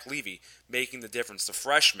 4-on-4. Zach Levy making the difference, the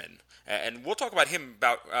freshman. And we'll talk about him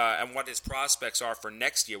and what his prospects are for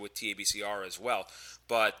next year with TABCR as well.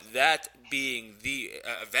 But that being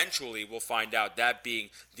eventually we'll find out, that being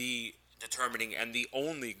the determining and the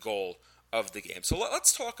only goal of the game. So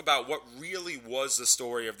let's talk about what really was the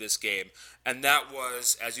story of this game. And that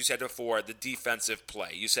was, as you said before, the defensive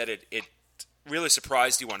play. You said it really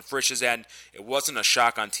surprised you on Frisch's end. It wasn't a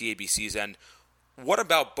shock on TABC's end. What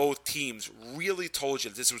about both teams really told you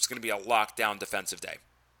that this was going to be a lockdown defensive day?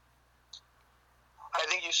 I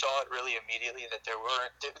think you saw it really immediately that there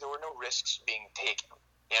were no risks being taken,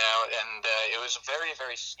 and it was a very,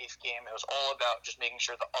 very safe game. It was all about just making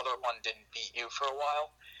sure the other one didn't beat you for a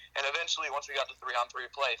while, and eventually, once we got to 3-on-3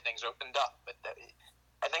 play, things opened up. But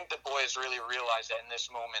I think the boys really realized that in this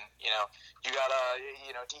moment, you gotta,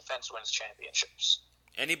 defense wins championships.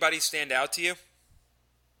 Anybody stand out to you?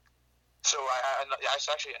 So it's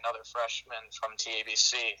actually another freshman from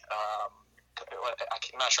TABC.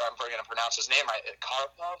 I'm not sure I'm going to pronounce his name right.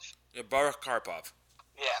 Karpov? Yeah, Baruch Karpov.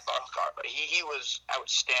 Yeah, Baruch Karpov. He was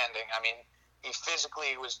outstanding. He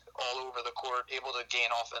physically was all over the court, able to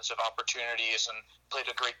gain offensive opportunities, and played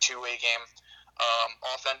a great two-way game.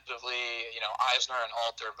 Offensively, Eisner and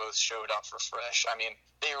Alter both showed up for Frisch.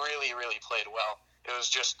 They really, really played well. It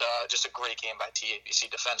was just a great game by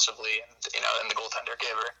TABC defensively, and the goaltender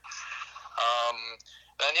gave her.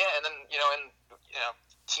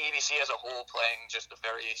 TABC as a whole playing just a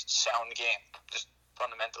very sound game, just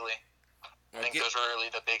fundamentally. I think those were really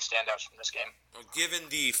the big standouts from this game. Given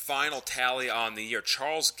the final tally on the year,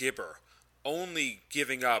 Charles Gibber only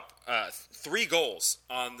giving up 3 goals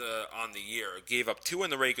on the year. Gave up 2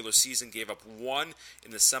 in the regular season, gave up 1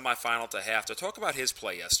 in the semifinal to half. To talk about his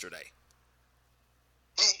play yesterday.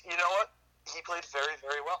 You know what? He played very,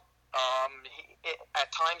 very well. At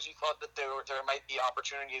times you thought that there might be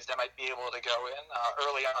opportunities that might be able to go in.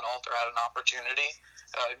 Early on, Alter had an opportunity,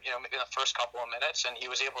 maybe in the first couple of minutes, and he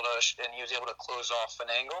was able to close off an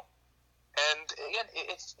angle. And again,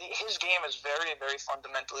 his game is very, very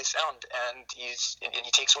fundamentally sound, and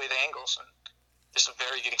he takes away the angles, and just a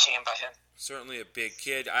very good game by him. Certainly a big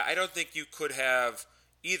kid. I don't think you could have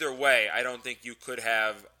either way. I don't think you could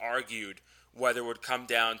have argued whether it would come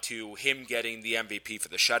down to him getting the MVP for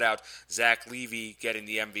the shutout, Zach Levy getting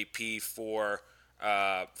the MVP for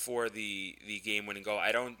the game-winning goal.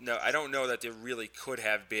 I don't know that there really could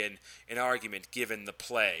have been an argument given the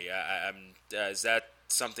play. Is that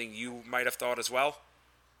something you might have thought as well?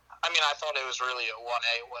 I thought it was really a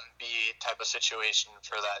 1A, 1B type of situation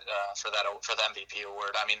for the MVP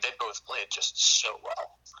award. They both played just so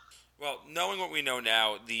well. Well, knowing what we know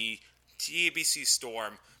now, the TABC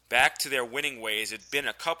Storm, back to their winning ways. It's been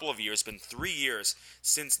a couple of years, been 3 years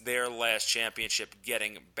since their last championship,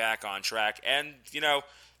 getting back on track. And,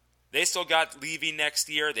 they still got Levy next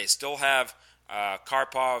year. They still have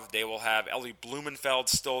Karpov. They will have Ellie Blumenfeld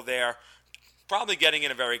still there. Probably getting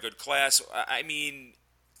in a very good class.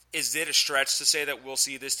 Is it a stretch to say that we'll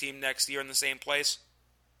see this team next year in the same place?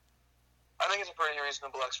 I think it's a pretty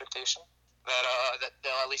reasonable expectation that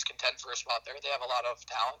they'll at least contend for a spot there. They have a lot of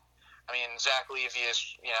talent. Zach Levy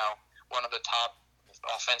is, one of the top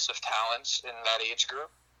offensive talents in that age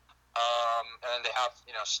group. And they have,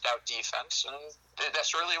 stout defense, and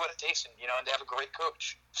that's really what it takes. And they have a great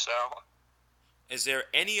coach. So, is there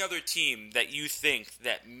any other team that you think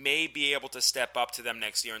that may be able to step up to them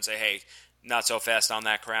next year and say, "Hey, not so fast on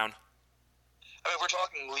that crown"? I mean, if we're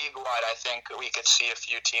talking league-wide, I think we could see a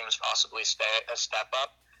few teams possibly step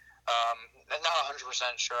up. I'm not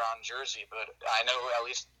 100% sure on Jersey, but I know at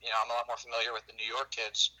least, I'm a lot more familiar with the New York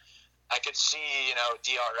kids. I could see,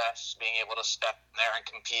 DRS being able to step in there and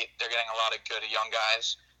compete. They're getting a lot of good young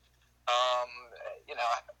guys.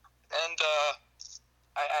 And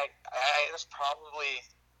that's probably,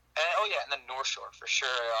 and then North Shore for sure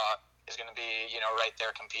is going to be, right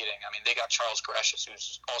there competing. I mean, they got Charles Greshus,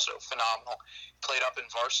 who's also phenomenal. Played up in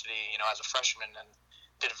varsity, as a freshman and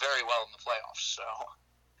did very well in the playoffs. So,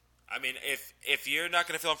 I mean, if you're not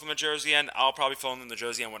going to fill in from the Jersey end, I'll probably fill in from the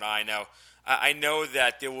Jersey end what I know. I know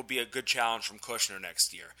that there will be a good challenge from Kushner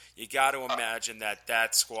next year. You got to imagine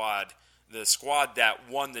that squad, the squad that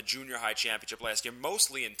won the junior high championship last year,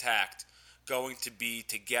 mostly intact, going to be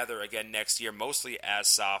together again next year, mostly as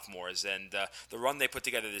sophomores. And the run they put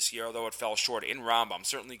together this year, although it fell short in Rambam,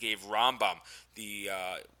 certainly gave Rambam, the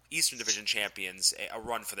Eastern Division champions, a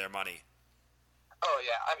run for their money. Oh,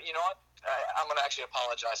 yeah. I mean, you know what? I'm going to actually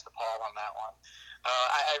apologize to Paul on that one.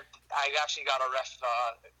 I actually got a ref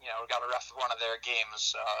one of their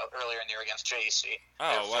games earlier in the year against JEC.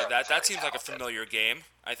 Oh, well, that seems like a familiar game.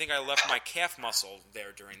 I think I left my calf muscle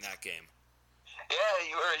there during that game. Yeah,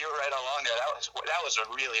 you were right along there. That was a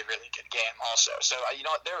really, really good game also. So,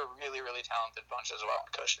 they're a really, really talented bunch as well,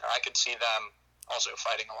 Kushner. I could see them also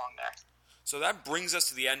fighting along there. So that brings us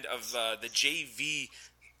to the end of the JV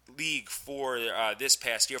league for this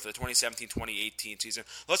past year, for the 2017-2018 season.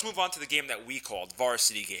 Let's move on to the game that we called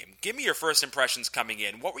Varsity Game. Give me your first impressions coming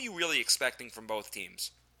in. What were you really expecting from both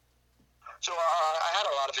teams? So I had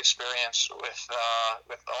a lot of experience with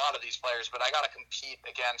a lot of these players, but I got to compete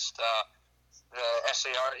against the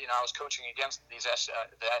SAR. I was coaching against this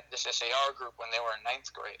SAR group when they were in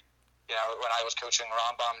 9th grade. When I was coaching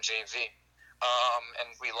Rambam JV, and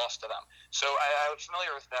we lost to them. So I was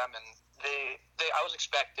familiar with them, and I was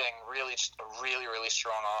expecting really just a really, really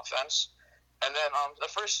strong offense. And then on the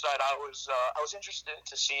first side, I was interested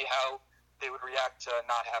to see how they would react to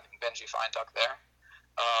not having Benji Feintuck there.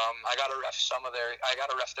 I got to ref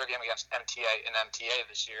their game against MTA in MTA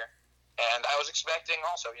this year, and I was expecting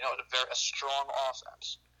also a strong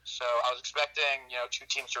offense. So I was expecting two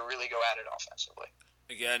teams to really go at it offensively.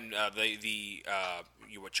 Again,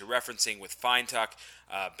 what you're referencing with Feintuck,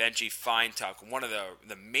 Benji Feintuck, one of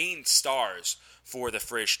the main stars for the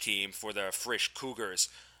Frisch team, for the Frisch Cougars,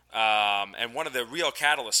 and one of the real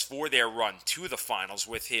catalysts for their run to the finals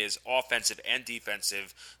with his offensive and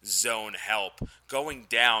defensive zone help. Going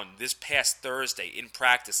down this past Thursday in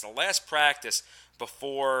practice, the last practice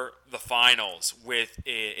before the finals, with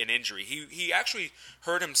an injury. He actually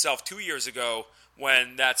hurt himself 2 years ago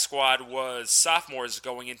when that squad was sophomores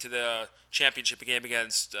going into the championship game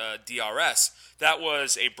against DRS. That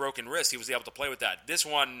was a broken wrist. He was able to play with that. This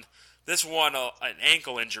one, an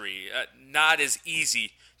ankle injury. Not as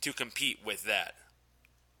easy to compete with that.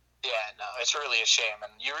 Yeah, no, it's really a shame,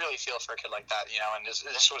 and you really feel for a kid like that, and this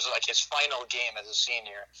was like his final game as a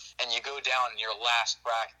senior, and you go down in your last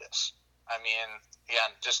practice. I mean,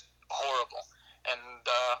 again, just horrible. And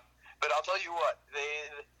but I'll tell you what,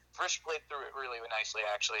 Frisch played through it really nicely,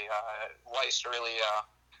 actually. Weiss really,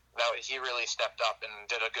 he really stepped up and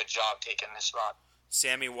did a good job taking his spot.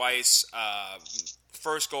 Sammy Weiss,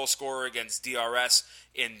 first goal scorer against DRS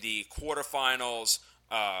in the quarterfinals,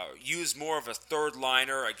 used more of a third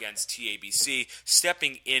liner against TABC,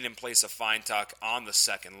 stepping in place of Feintuck on the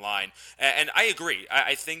second line. And I agree.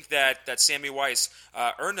 I think that Sammy Weiss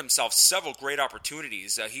earned himself several great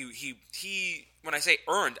opportunities. He when I say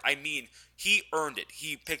earned, I mean he earned it.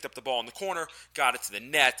 He picked up the ball in the corner, got it to the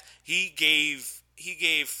net. He gave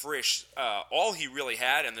Frisch all he really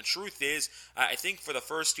had, and the truth is, I think for the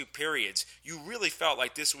first two periods, you really felt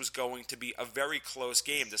like this was going to be a very close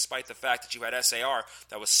game, despite the fact that you had SAR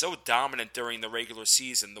that was so dominant during the regular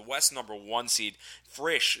season. The West number 1 seed,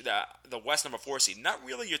 Frisch, the West number 4 seed, not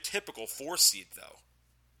really your typical 4 seed, though.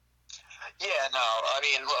 Yeah, no, I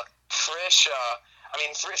mean, look, Frisch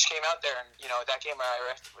came out there, and that game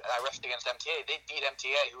I refed against MTA. They beat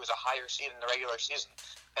MTA, who was a higher seed in the regular season,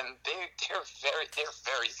 and they're very,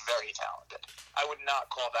 very talented. I would not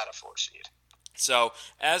call that a 4 seed. So,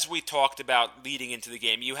 as we talked about leading into the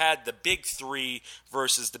game, you had the Big Three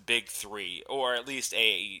versus the Big Three, or at least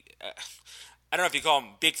I don't know if you call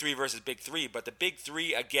them Big Three versus Big Three, but the Big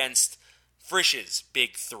Three against Frisch's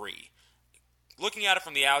Big Three. Looking at it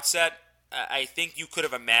from the outset, I think you could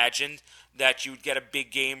have imagined that you'd get a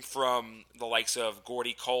big game from the likes of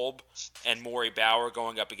Gordy Kolb and Maury Bauer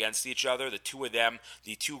going up against each other. The two of them,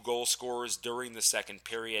 the two goal scorers during the second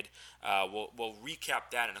period. We'll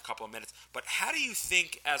recap that in a couple of minutes. But how do you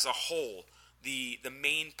think, as a whole, the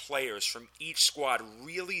main players from each squad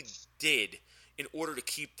really did in order to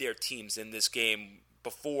keep their teams in this game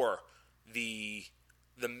before the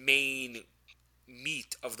main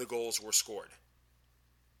meat of the goals were scored?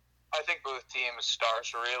 I think both teams'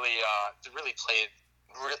 stars really played.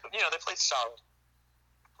 They played solid.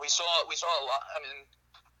 We saw a lot. I mean,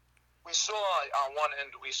 we saw on one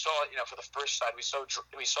end. We saw for the first side. We saw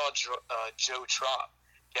Joe Trop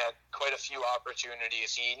get quite a few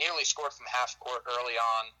opportunities. He nearly scored from half court early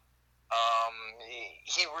on.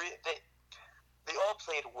 They all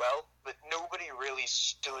played well, but nobody really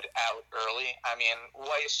stood out early. I mean,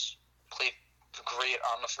 Weiss played great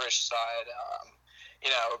on the first side.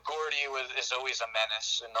 Gordy is always a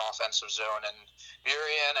menace in the offensive zone, and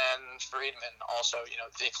Burian and Friedman also,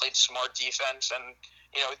 they played smart defense, and,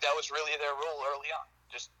 that was really their role early on,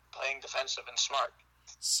 just playing defensive and smart.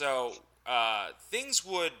 So things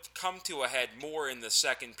would come to a head more in the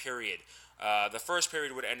second period. The first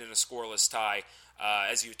period would end in a scoreless tie.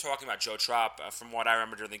 As you were talking about Joe Trop, from what I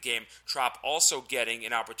remember during the game, Trop also getting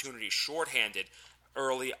an opportunity shorthanded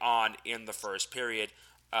early on in the first period.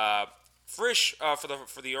 Frisch,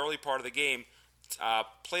 for the early part of the game,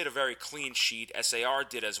 played a very clean sheet. SAR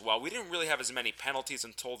did as well. We didn't really have as many penalties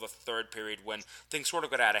until the third period when things sort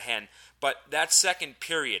of got out of hand. But that second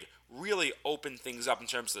period really opened things up in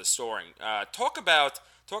terms of the scoring. Talk about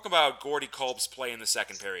Gordy Kolb's play in the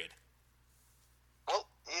second period. Well,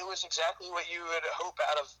 it was exactly what you would hope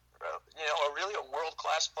out of a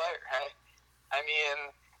world-class player. Right? I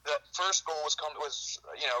mean, the first goal was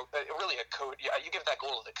really a coach. Yeah, you give that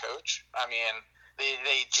goal to the coach. I mean,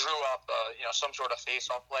 they drew up some sort of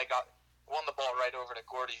face-off play, won the ball right over to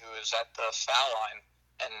Gordy, who was at the foul line,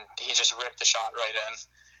 and he just ripped the shot right in.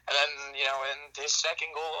 And then in his second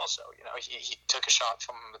goal also, he took a shot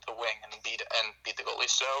from the wing and beat the goalie.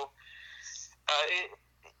 So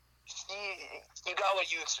you got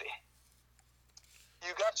what you expect.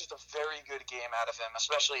 You got just a very good game out of him,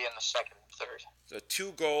 especially in the second and third. So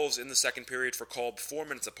 2 goals in the second period for Kolb, 4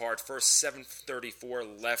 minutes apart. First, 7:34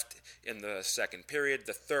 left in the second period.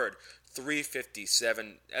 The third,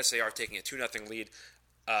 3:57. SAR taking a 2-0 lead.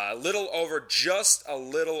 Just a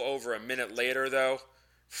little over a minute later, though,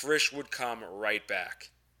 Frisch would come right back.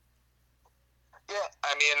 Yeah,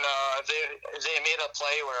 I mean, they made a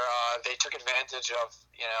play where they took advantage of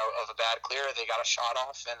a bad clear. They got a shot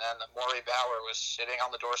off, and then Maury Bauer was sitting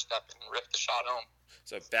on the doorstep and ripped the shot home.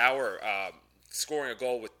 So Bauer scoring a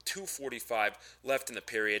goal with 2:45 left in the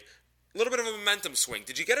period. A little bit of a momentum swing.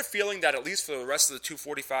 Did you get a feeling that at least for the rest of the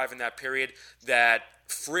 2:45 in that period that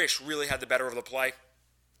Frisch really had the better of the play?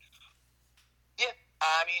 Yeah,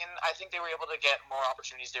 I mean, I think they were able to get more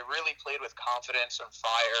opportunities. They really played with confidence and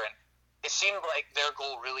fire, and it seemed like their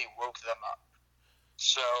goal really woke them up.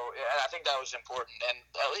 So, and I think that was important. And,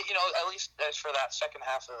 at least as for that second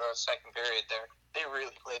half of the second period there, they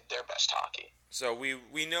really played their best hockey. So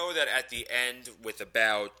we know that at the end, with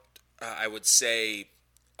about, I would say,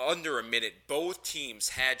 under a minute, both teams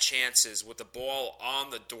had chances with the ball on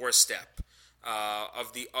the doorstep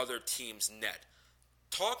of the other team's net.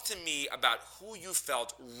 Talk to me about who you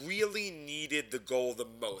felt really needed the goal the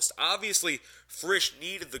most. Obviously, Frisch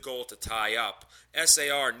needed the goal to tie up.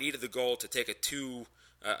 SAR needed the goal to take a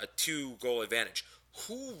two-goal advantage.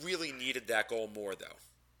 Who really needed that goal more, though?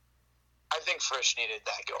 I think Frisch needed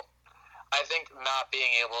that goal. I think not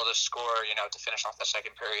being able to score, to finish off the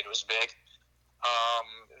second period was big.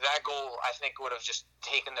 That goal, I think, would have just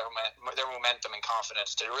taken their momentum and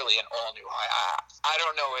confidence to really an all-new high. I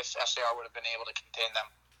don't know if SAR would have been able to contain them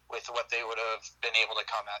with what they would have been able to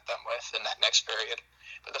come at them with in that next period.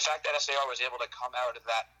 But the fact that SAR was able to come out of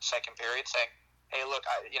that second period saying, hey, look,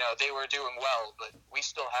 they were doing well, but we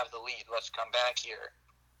still have the lead. Let's come back here.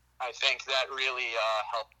 I think that really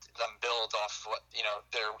helped them build off what,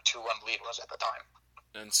 their 2-1 lead was at the time.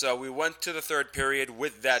 And so we went to the third period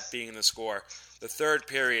with that being the score. The third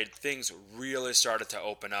period, things really started to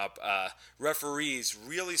open up. Referees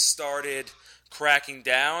really started cracking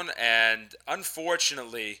down, and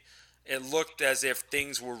unfortunately, it looked as if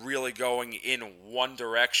things were really going in one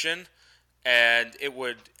direction, and it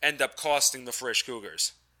would end up costing the Frisch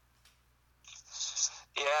Cougars.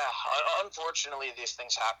 Yeah, unfortunately, these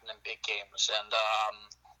things happen in big games, and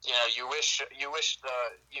you wish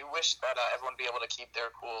that everyone be able to keep their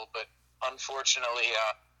cool, but unfortunately,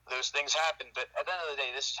 those things happen. But at the end of the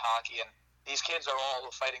day, this is hockey, and These kids are all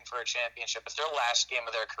fighting for a championship. It's their last game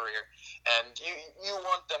of their career, and you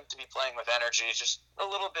want them to be playing with energy, just a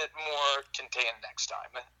little bit more contained next time,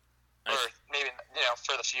 or maybe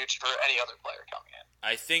for the future for any other player coming in.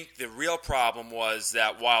 I think the real problem was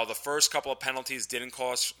that while the first couple of penalties didn't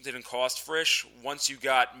cost Frisch, once you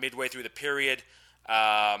got midway through the period,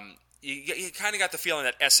 you kind of got the feeling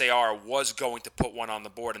that SAR was going to put one on the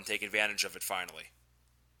board and take advantage of it finally.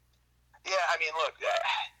 Yeah, I mean, look,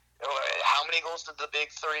 how many goals did the big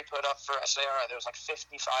three put up for SAR? There was like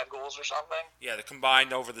 55 goals or something. Yeah, the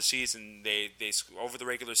combined over the season, they over the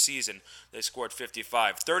regular season, they scored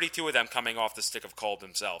 55. 32 of them coming off the stick of Kolb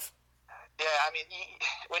himself. Yeah, I mean,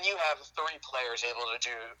 when you have three players able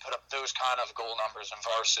to put up those kind of goal numbers in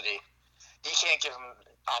varsity, you can't give them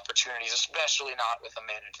opportunities, especially not with a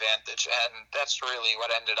man advantage, and that's really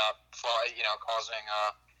what ended up, causing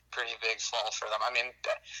a pretty big fall for them. I mean,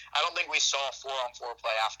 I don't think we saw 4-on-4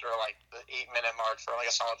 play after like the 8-minute mark for like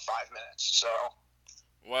a solid 5 minutes. So.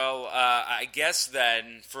 Well, I guess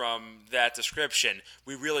then from that description,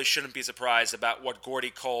 we really shouldn't be surprised about what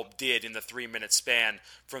Gordy Kolb did in the 3-minute span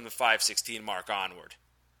from the 5:16 mark onward.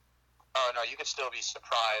 Oh, no, you could still be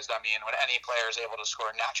surprised. I mean, when any player is able to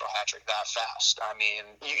score a natural hat trick that fast, I mean,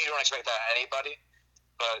 you don't expect that out of anybody,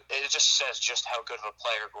 but it just says just how good of a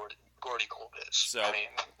player Gordy Kolb is. So, I mean,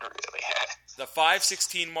 really. The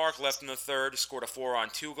 5:16 mark left in the third, scored a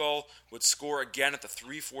 4-on-2 goal, would score again at the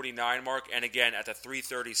 3:49 mark and again at the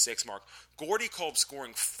 3:36 mark. Gordy Kolb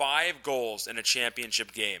scoring 5 goals in a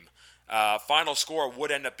championship game. Final score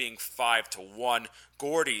would end up being 5-1.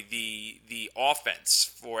 Gordy, the offense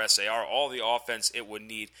for SAR, all the offense it would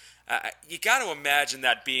need. You got to imagine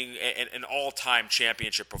that being an all-time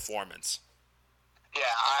championship performance. Yeah,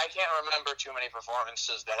 I can't remember too many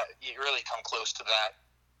performances that you really come close to that.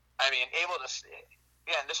 I mean,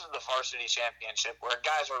 again, this is the varsity championship where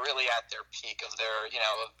guys are really at their peak of their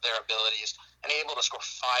abilities and able to score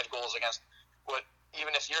 5 goals against what,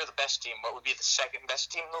 even if you're the best team, what would be the second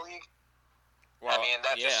best team in the league? Well, I mean,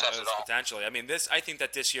 that just says it all. Potentially. I mean, I think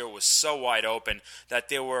that this year was so wide open that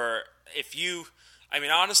there were,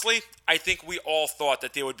 honestly, I think we all thought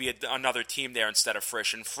that there would be another team there instead of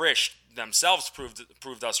Frisch, and Frisch themselves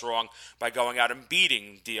proved us wrong by going out and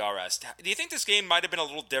beating DRS. Do you think this game might have been a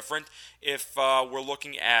little different if we're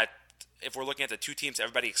looking at the two teams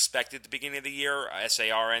everybody expected at the beginning of the year,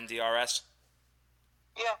 SAR and DRS?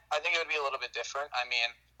 Yeah, I think it would be a little bit different. I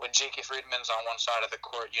mean, when J.K. Friedman's on one side of the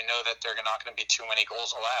court, you know that there are not going to be too many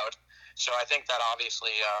goals allowed. So I think that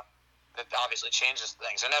obviously changes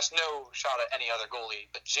things. And that's no shot at any other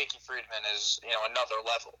goalie, but J.K. Friedman is, another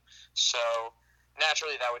level. So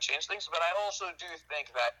naturally that would change things. But I also do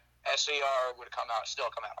think that SAR would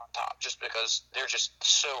still come out on top just because they're just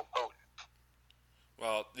so potent.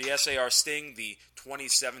 Well, the SAR Sting, the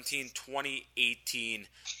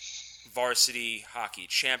 2017-2018 varsity hockey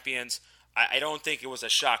champions. I don't think it was a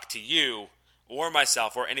shock to you or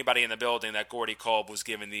myself or anybody in the building that Gordy Kolb was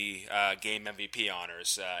given the game MVP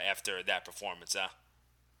honors after that performance, huh?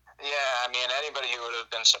 Yeah, I mean, anybody who would have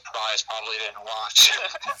been surprised probably didn't watch.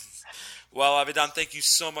 Well, Avidan, thank you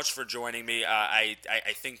so much for joining me. I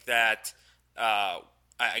think that...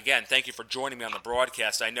 Again, thank you for joining me on the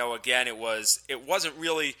broadcast. I know, again, it wasn't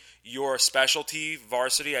really your specialty,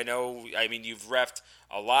 varsity. You've reffed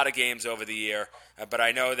a lot of games over the year, but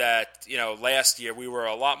I know that last year we were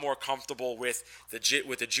a lot more comfortable with the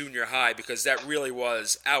junior high because that really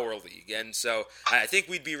was our league, and so I think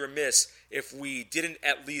we'd be remiss if we didn't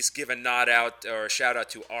at least give a nod out or a shout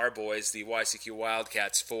out to our boys, the YCQ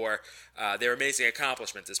Wildcats, for their amazing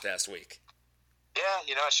accomplishment this past week. Yeah,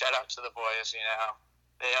 shout out to the boys.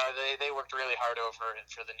 They worked really hard over it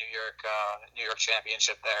for the New York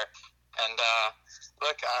Championship there, and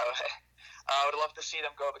look, I would love to see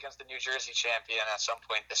them go up against the New Jersey champion at some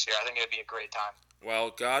point this year. I think it would be a great time. Well,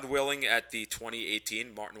 God willing, at the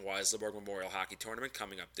 2018 Martin Weiselberg Memorial Hockey Tournament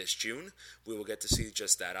coming up this June, we will get to see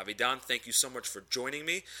just that. Avidan, thank you so much for joining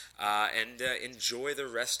me, and enjoy the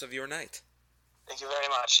rest of your night. Thank you very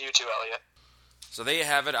much. You too, Elliot. So there you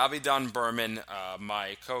have it, Avidan Berman,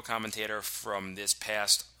 my co-commentator from this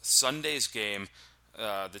past Sunday's game,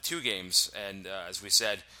 the 2 games, and as we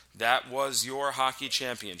said, that was your hockey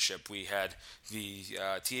championship. We had the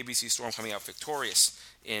TABC Storm coming out victorious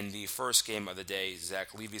in the first game of the day.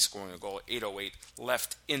 Zach Levy scoring a goal at 8:08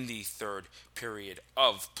 left in the third period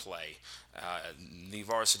of play. The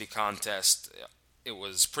varsity contest, it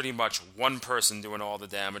was pretty much one person doing all the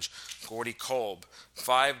damage. Gordy Kolb,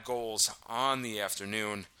 5 goals on the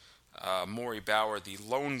afternoon. Maury Bauer, the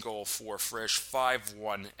lone goal for Frisch,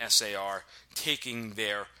 5-1 SAR, taking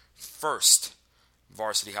their first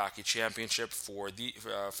varsity hockey championship for the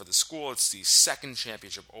school. It's the second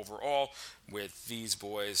championship overall, with these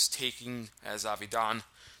boys taking, as Avidan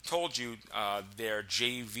told you, the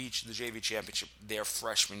JV championship their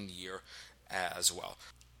freshman year as well.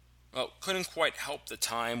 Well, couldn't quite help the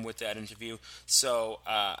time with that interview, so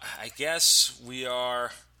I guess we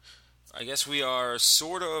are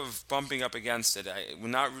sort of bumping up against it.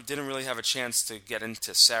 Didn't really have a chance to get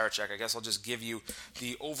into Sarachek. I guess I'll just give you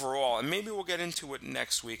the overall, and maybe we'll get into it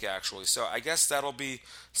next week, actually. So I guess that'll be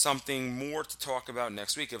something more to talk about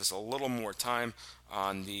next week. Give us a little more time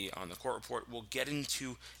on the court report. We'll get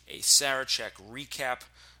into a Sarachek recap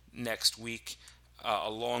next week,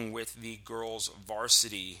 along with the girls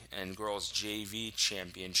varsity and girls JV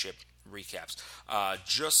championship recaps. I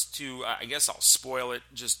guess I'll spoil it,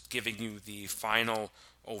 just giving you the final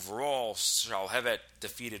overall. Shalhevet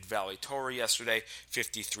defeated Valley Torah yesterday,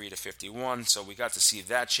 53-51. So we got to see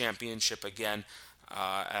that championship again,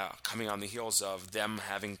 coming on the heels of them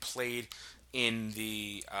having played in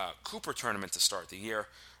the Cooper tournament to start the year.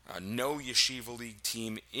 No Yeshiva League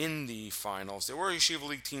team in the finals. There were Yeshiva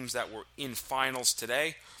League teams that were in finals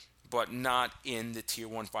today, but not in the Tier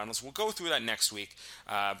 1 finals. We'll go through that next week.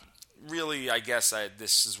 Really, I guess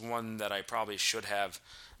this is one that I probably should have,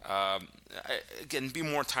 again, be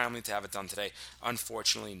more timely to have it done today.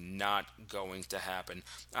 Unfortunately, not going to happen.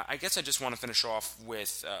 I guess I just want to finish off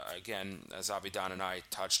with, again, as Avidan and I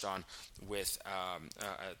touched on, with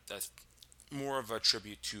more of a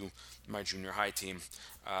tribute to my junior high team,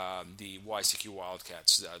 the YCQ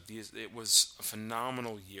Wildcats. It was a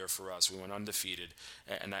phenomenal year for us. We went undefeated,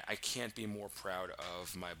 and I can't be more proud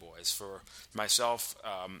of my boys. For myself,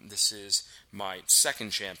 this is my second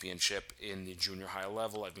championship in the junior high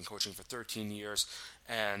level. I've been coaching for 13 years,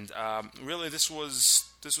 and really this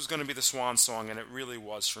was going to be the swan song, and it really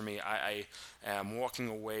was for me. I am walking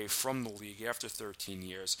away from the league after 13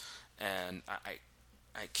 years, and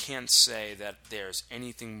I can't say that there's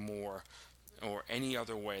anything more or any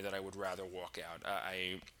other way that I would rather walk out.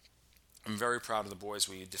 I'm very proud of the boys.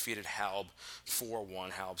 We defeated Halb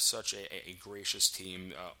 4-1. Halb, such a gracious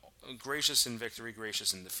team. Gracious in victory,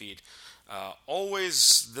 gracious in defeat.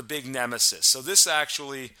 Always the big nemesis. So this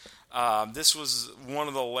actually, this was one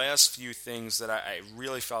of the last few things that I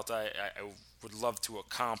really felt I would love to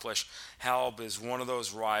accomplish. Halb is one of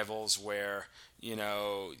those rivals where,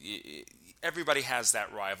 everybody has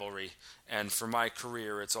that rivalry, and for my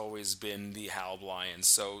career, it's always been the Halb Lions.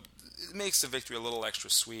 So it makes the victory a little extra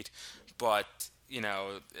sweet, but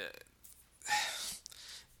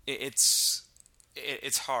it's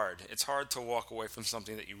hard. It's hard to walk away from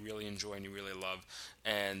something that you really enjoy and you really love.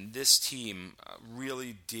 And this team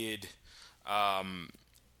really did.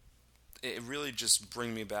 It really just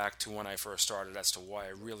bring me back to when I first started as to why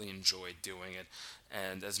I really enjoyed doing it.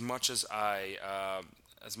 And as much as I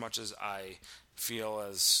feel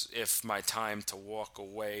as if my time to walk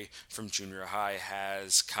away from junior high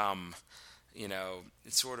has come,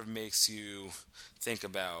 it sort of makes you think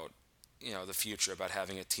about, the future, about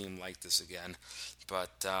having a team like this again.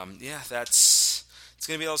 But it's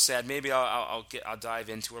going to be a little sad. Maybe I'll dive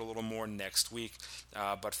into it a little more next week.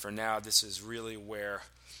 But for now, this is really where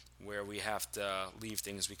we have to leave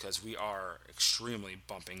things, because we are extremely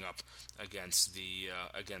bumping up against the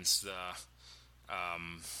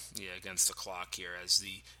clock here, as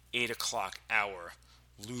the 8 o'clock hour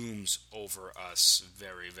looms over us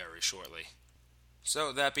very, very shortly.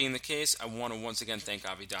 So that being the case, I want to once again thank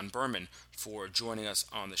Avidan Berman for joining us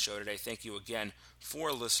on the show today. Thank you again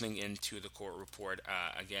for listening into the Court Report.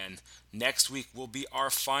 Again, next week will be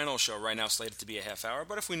our final show. Right now slated to be a half hour,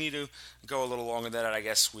 but if we need to go a little longer than that, I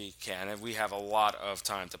guess we can. We have a lot of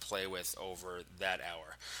time to play with over that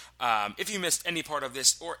hour. If you missed any part of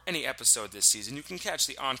this or any episode this season, you can catch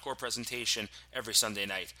the encore presentation every Sunday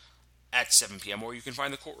night at 7 p.m., or you can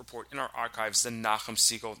find the Court Report in our archives, the Nachum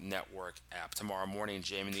Segal Network app. Tomorrow morning,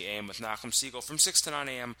 JM in the AM with Nachum Segal from 6 to 9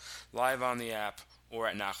 a.m., live on the app or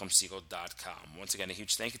at NachumSegal.com. Once again, a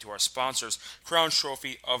huge thank you to our sponsors, Crown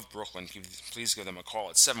Trophy of Brooklyn. Please give them a call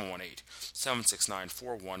at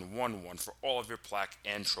 718-769-4111 for all of your plaque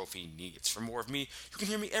and trophy needs. For more of me, you can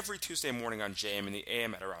hear me every Tuesday morning on JM in the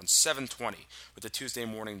AM at around 7:20 with the Tuesday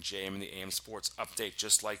morning JM in the AM Sports Update,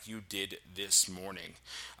 just like you did this morning.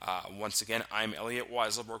 Once again, I'm Elliot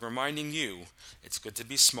Weiselberg, reminding you it's good to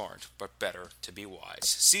be smart, but better to be wise.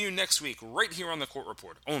 See you next week right here on the Court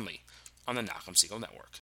Report, only on the Nachum Segal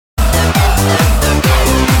Network.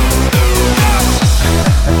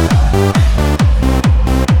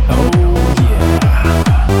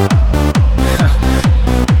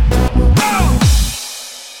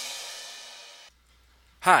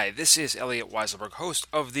 Hi, this is Elliot Weiselberg, host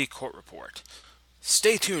of the Court Report.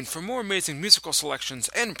 Stay tuned for more amazing musical selections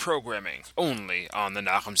and programming only on the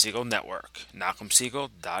Nachum Siegel Network,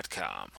 NachumSiegel.com.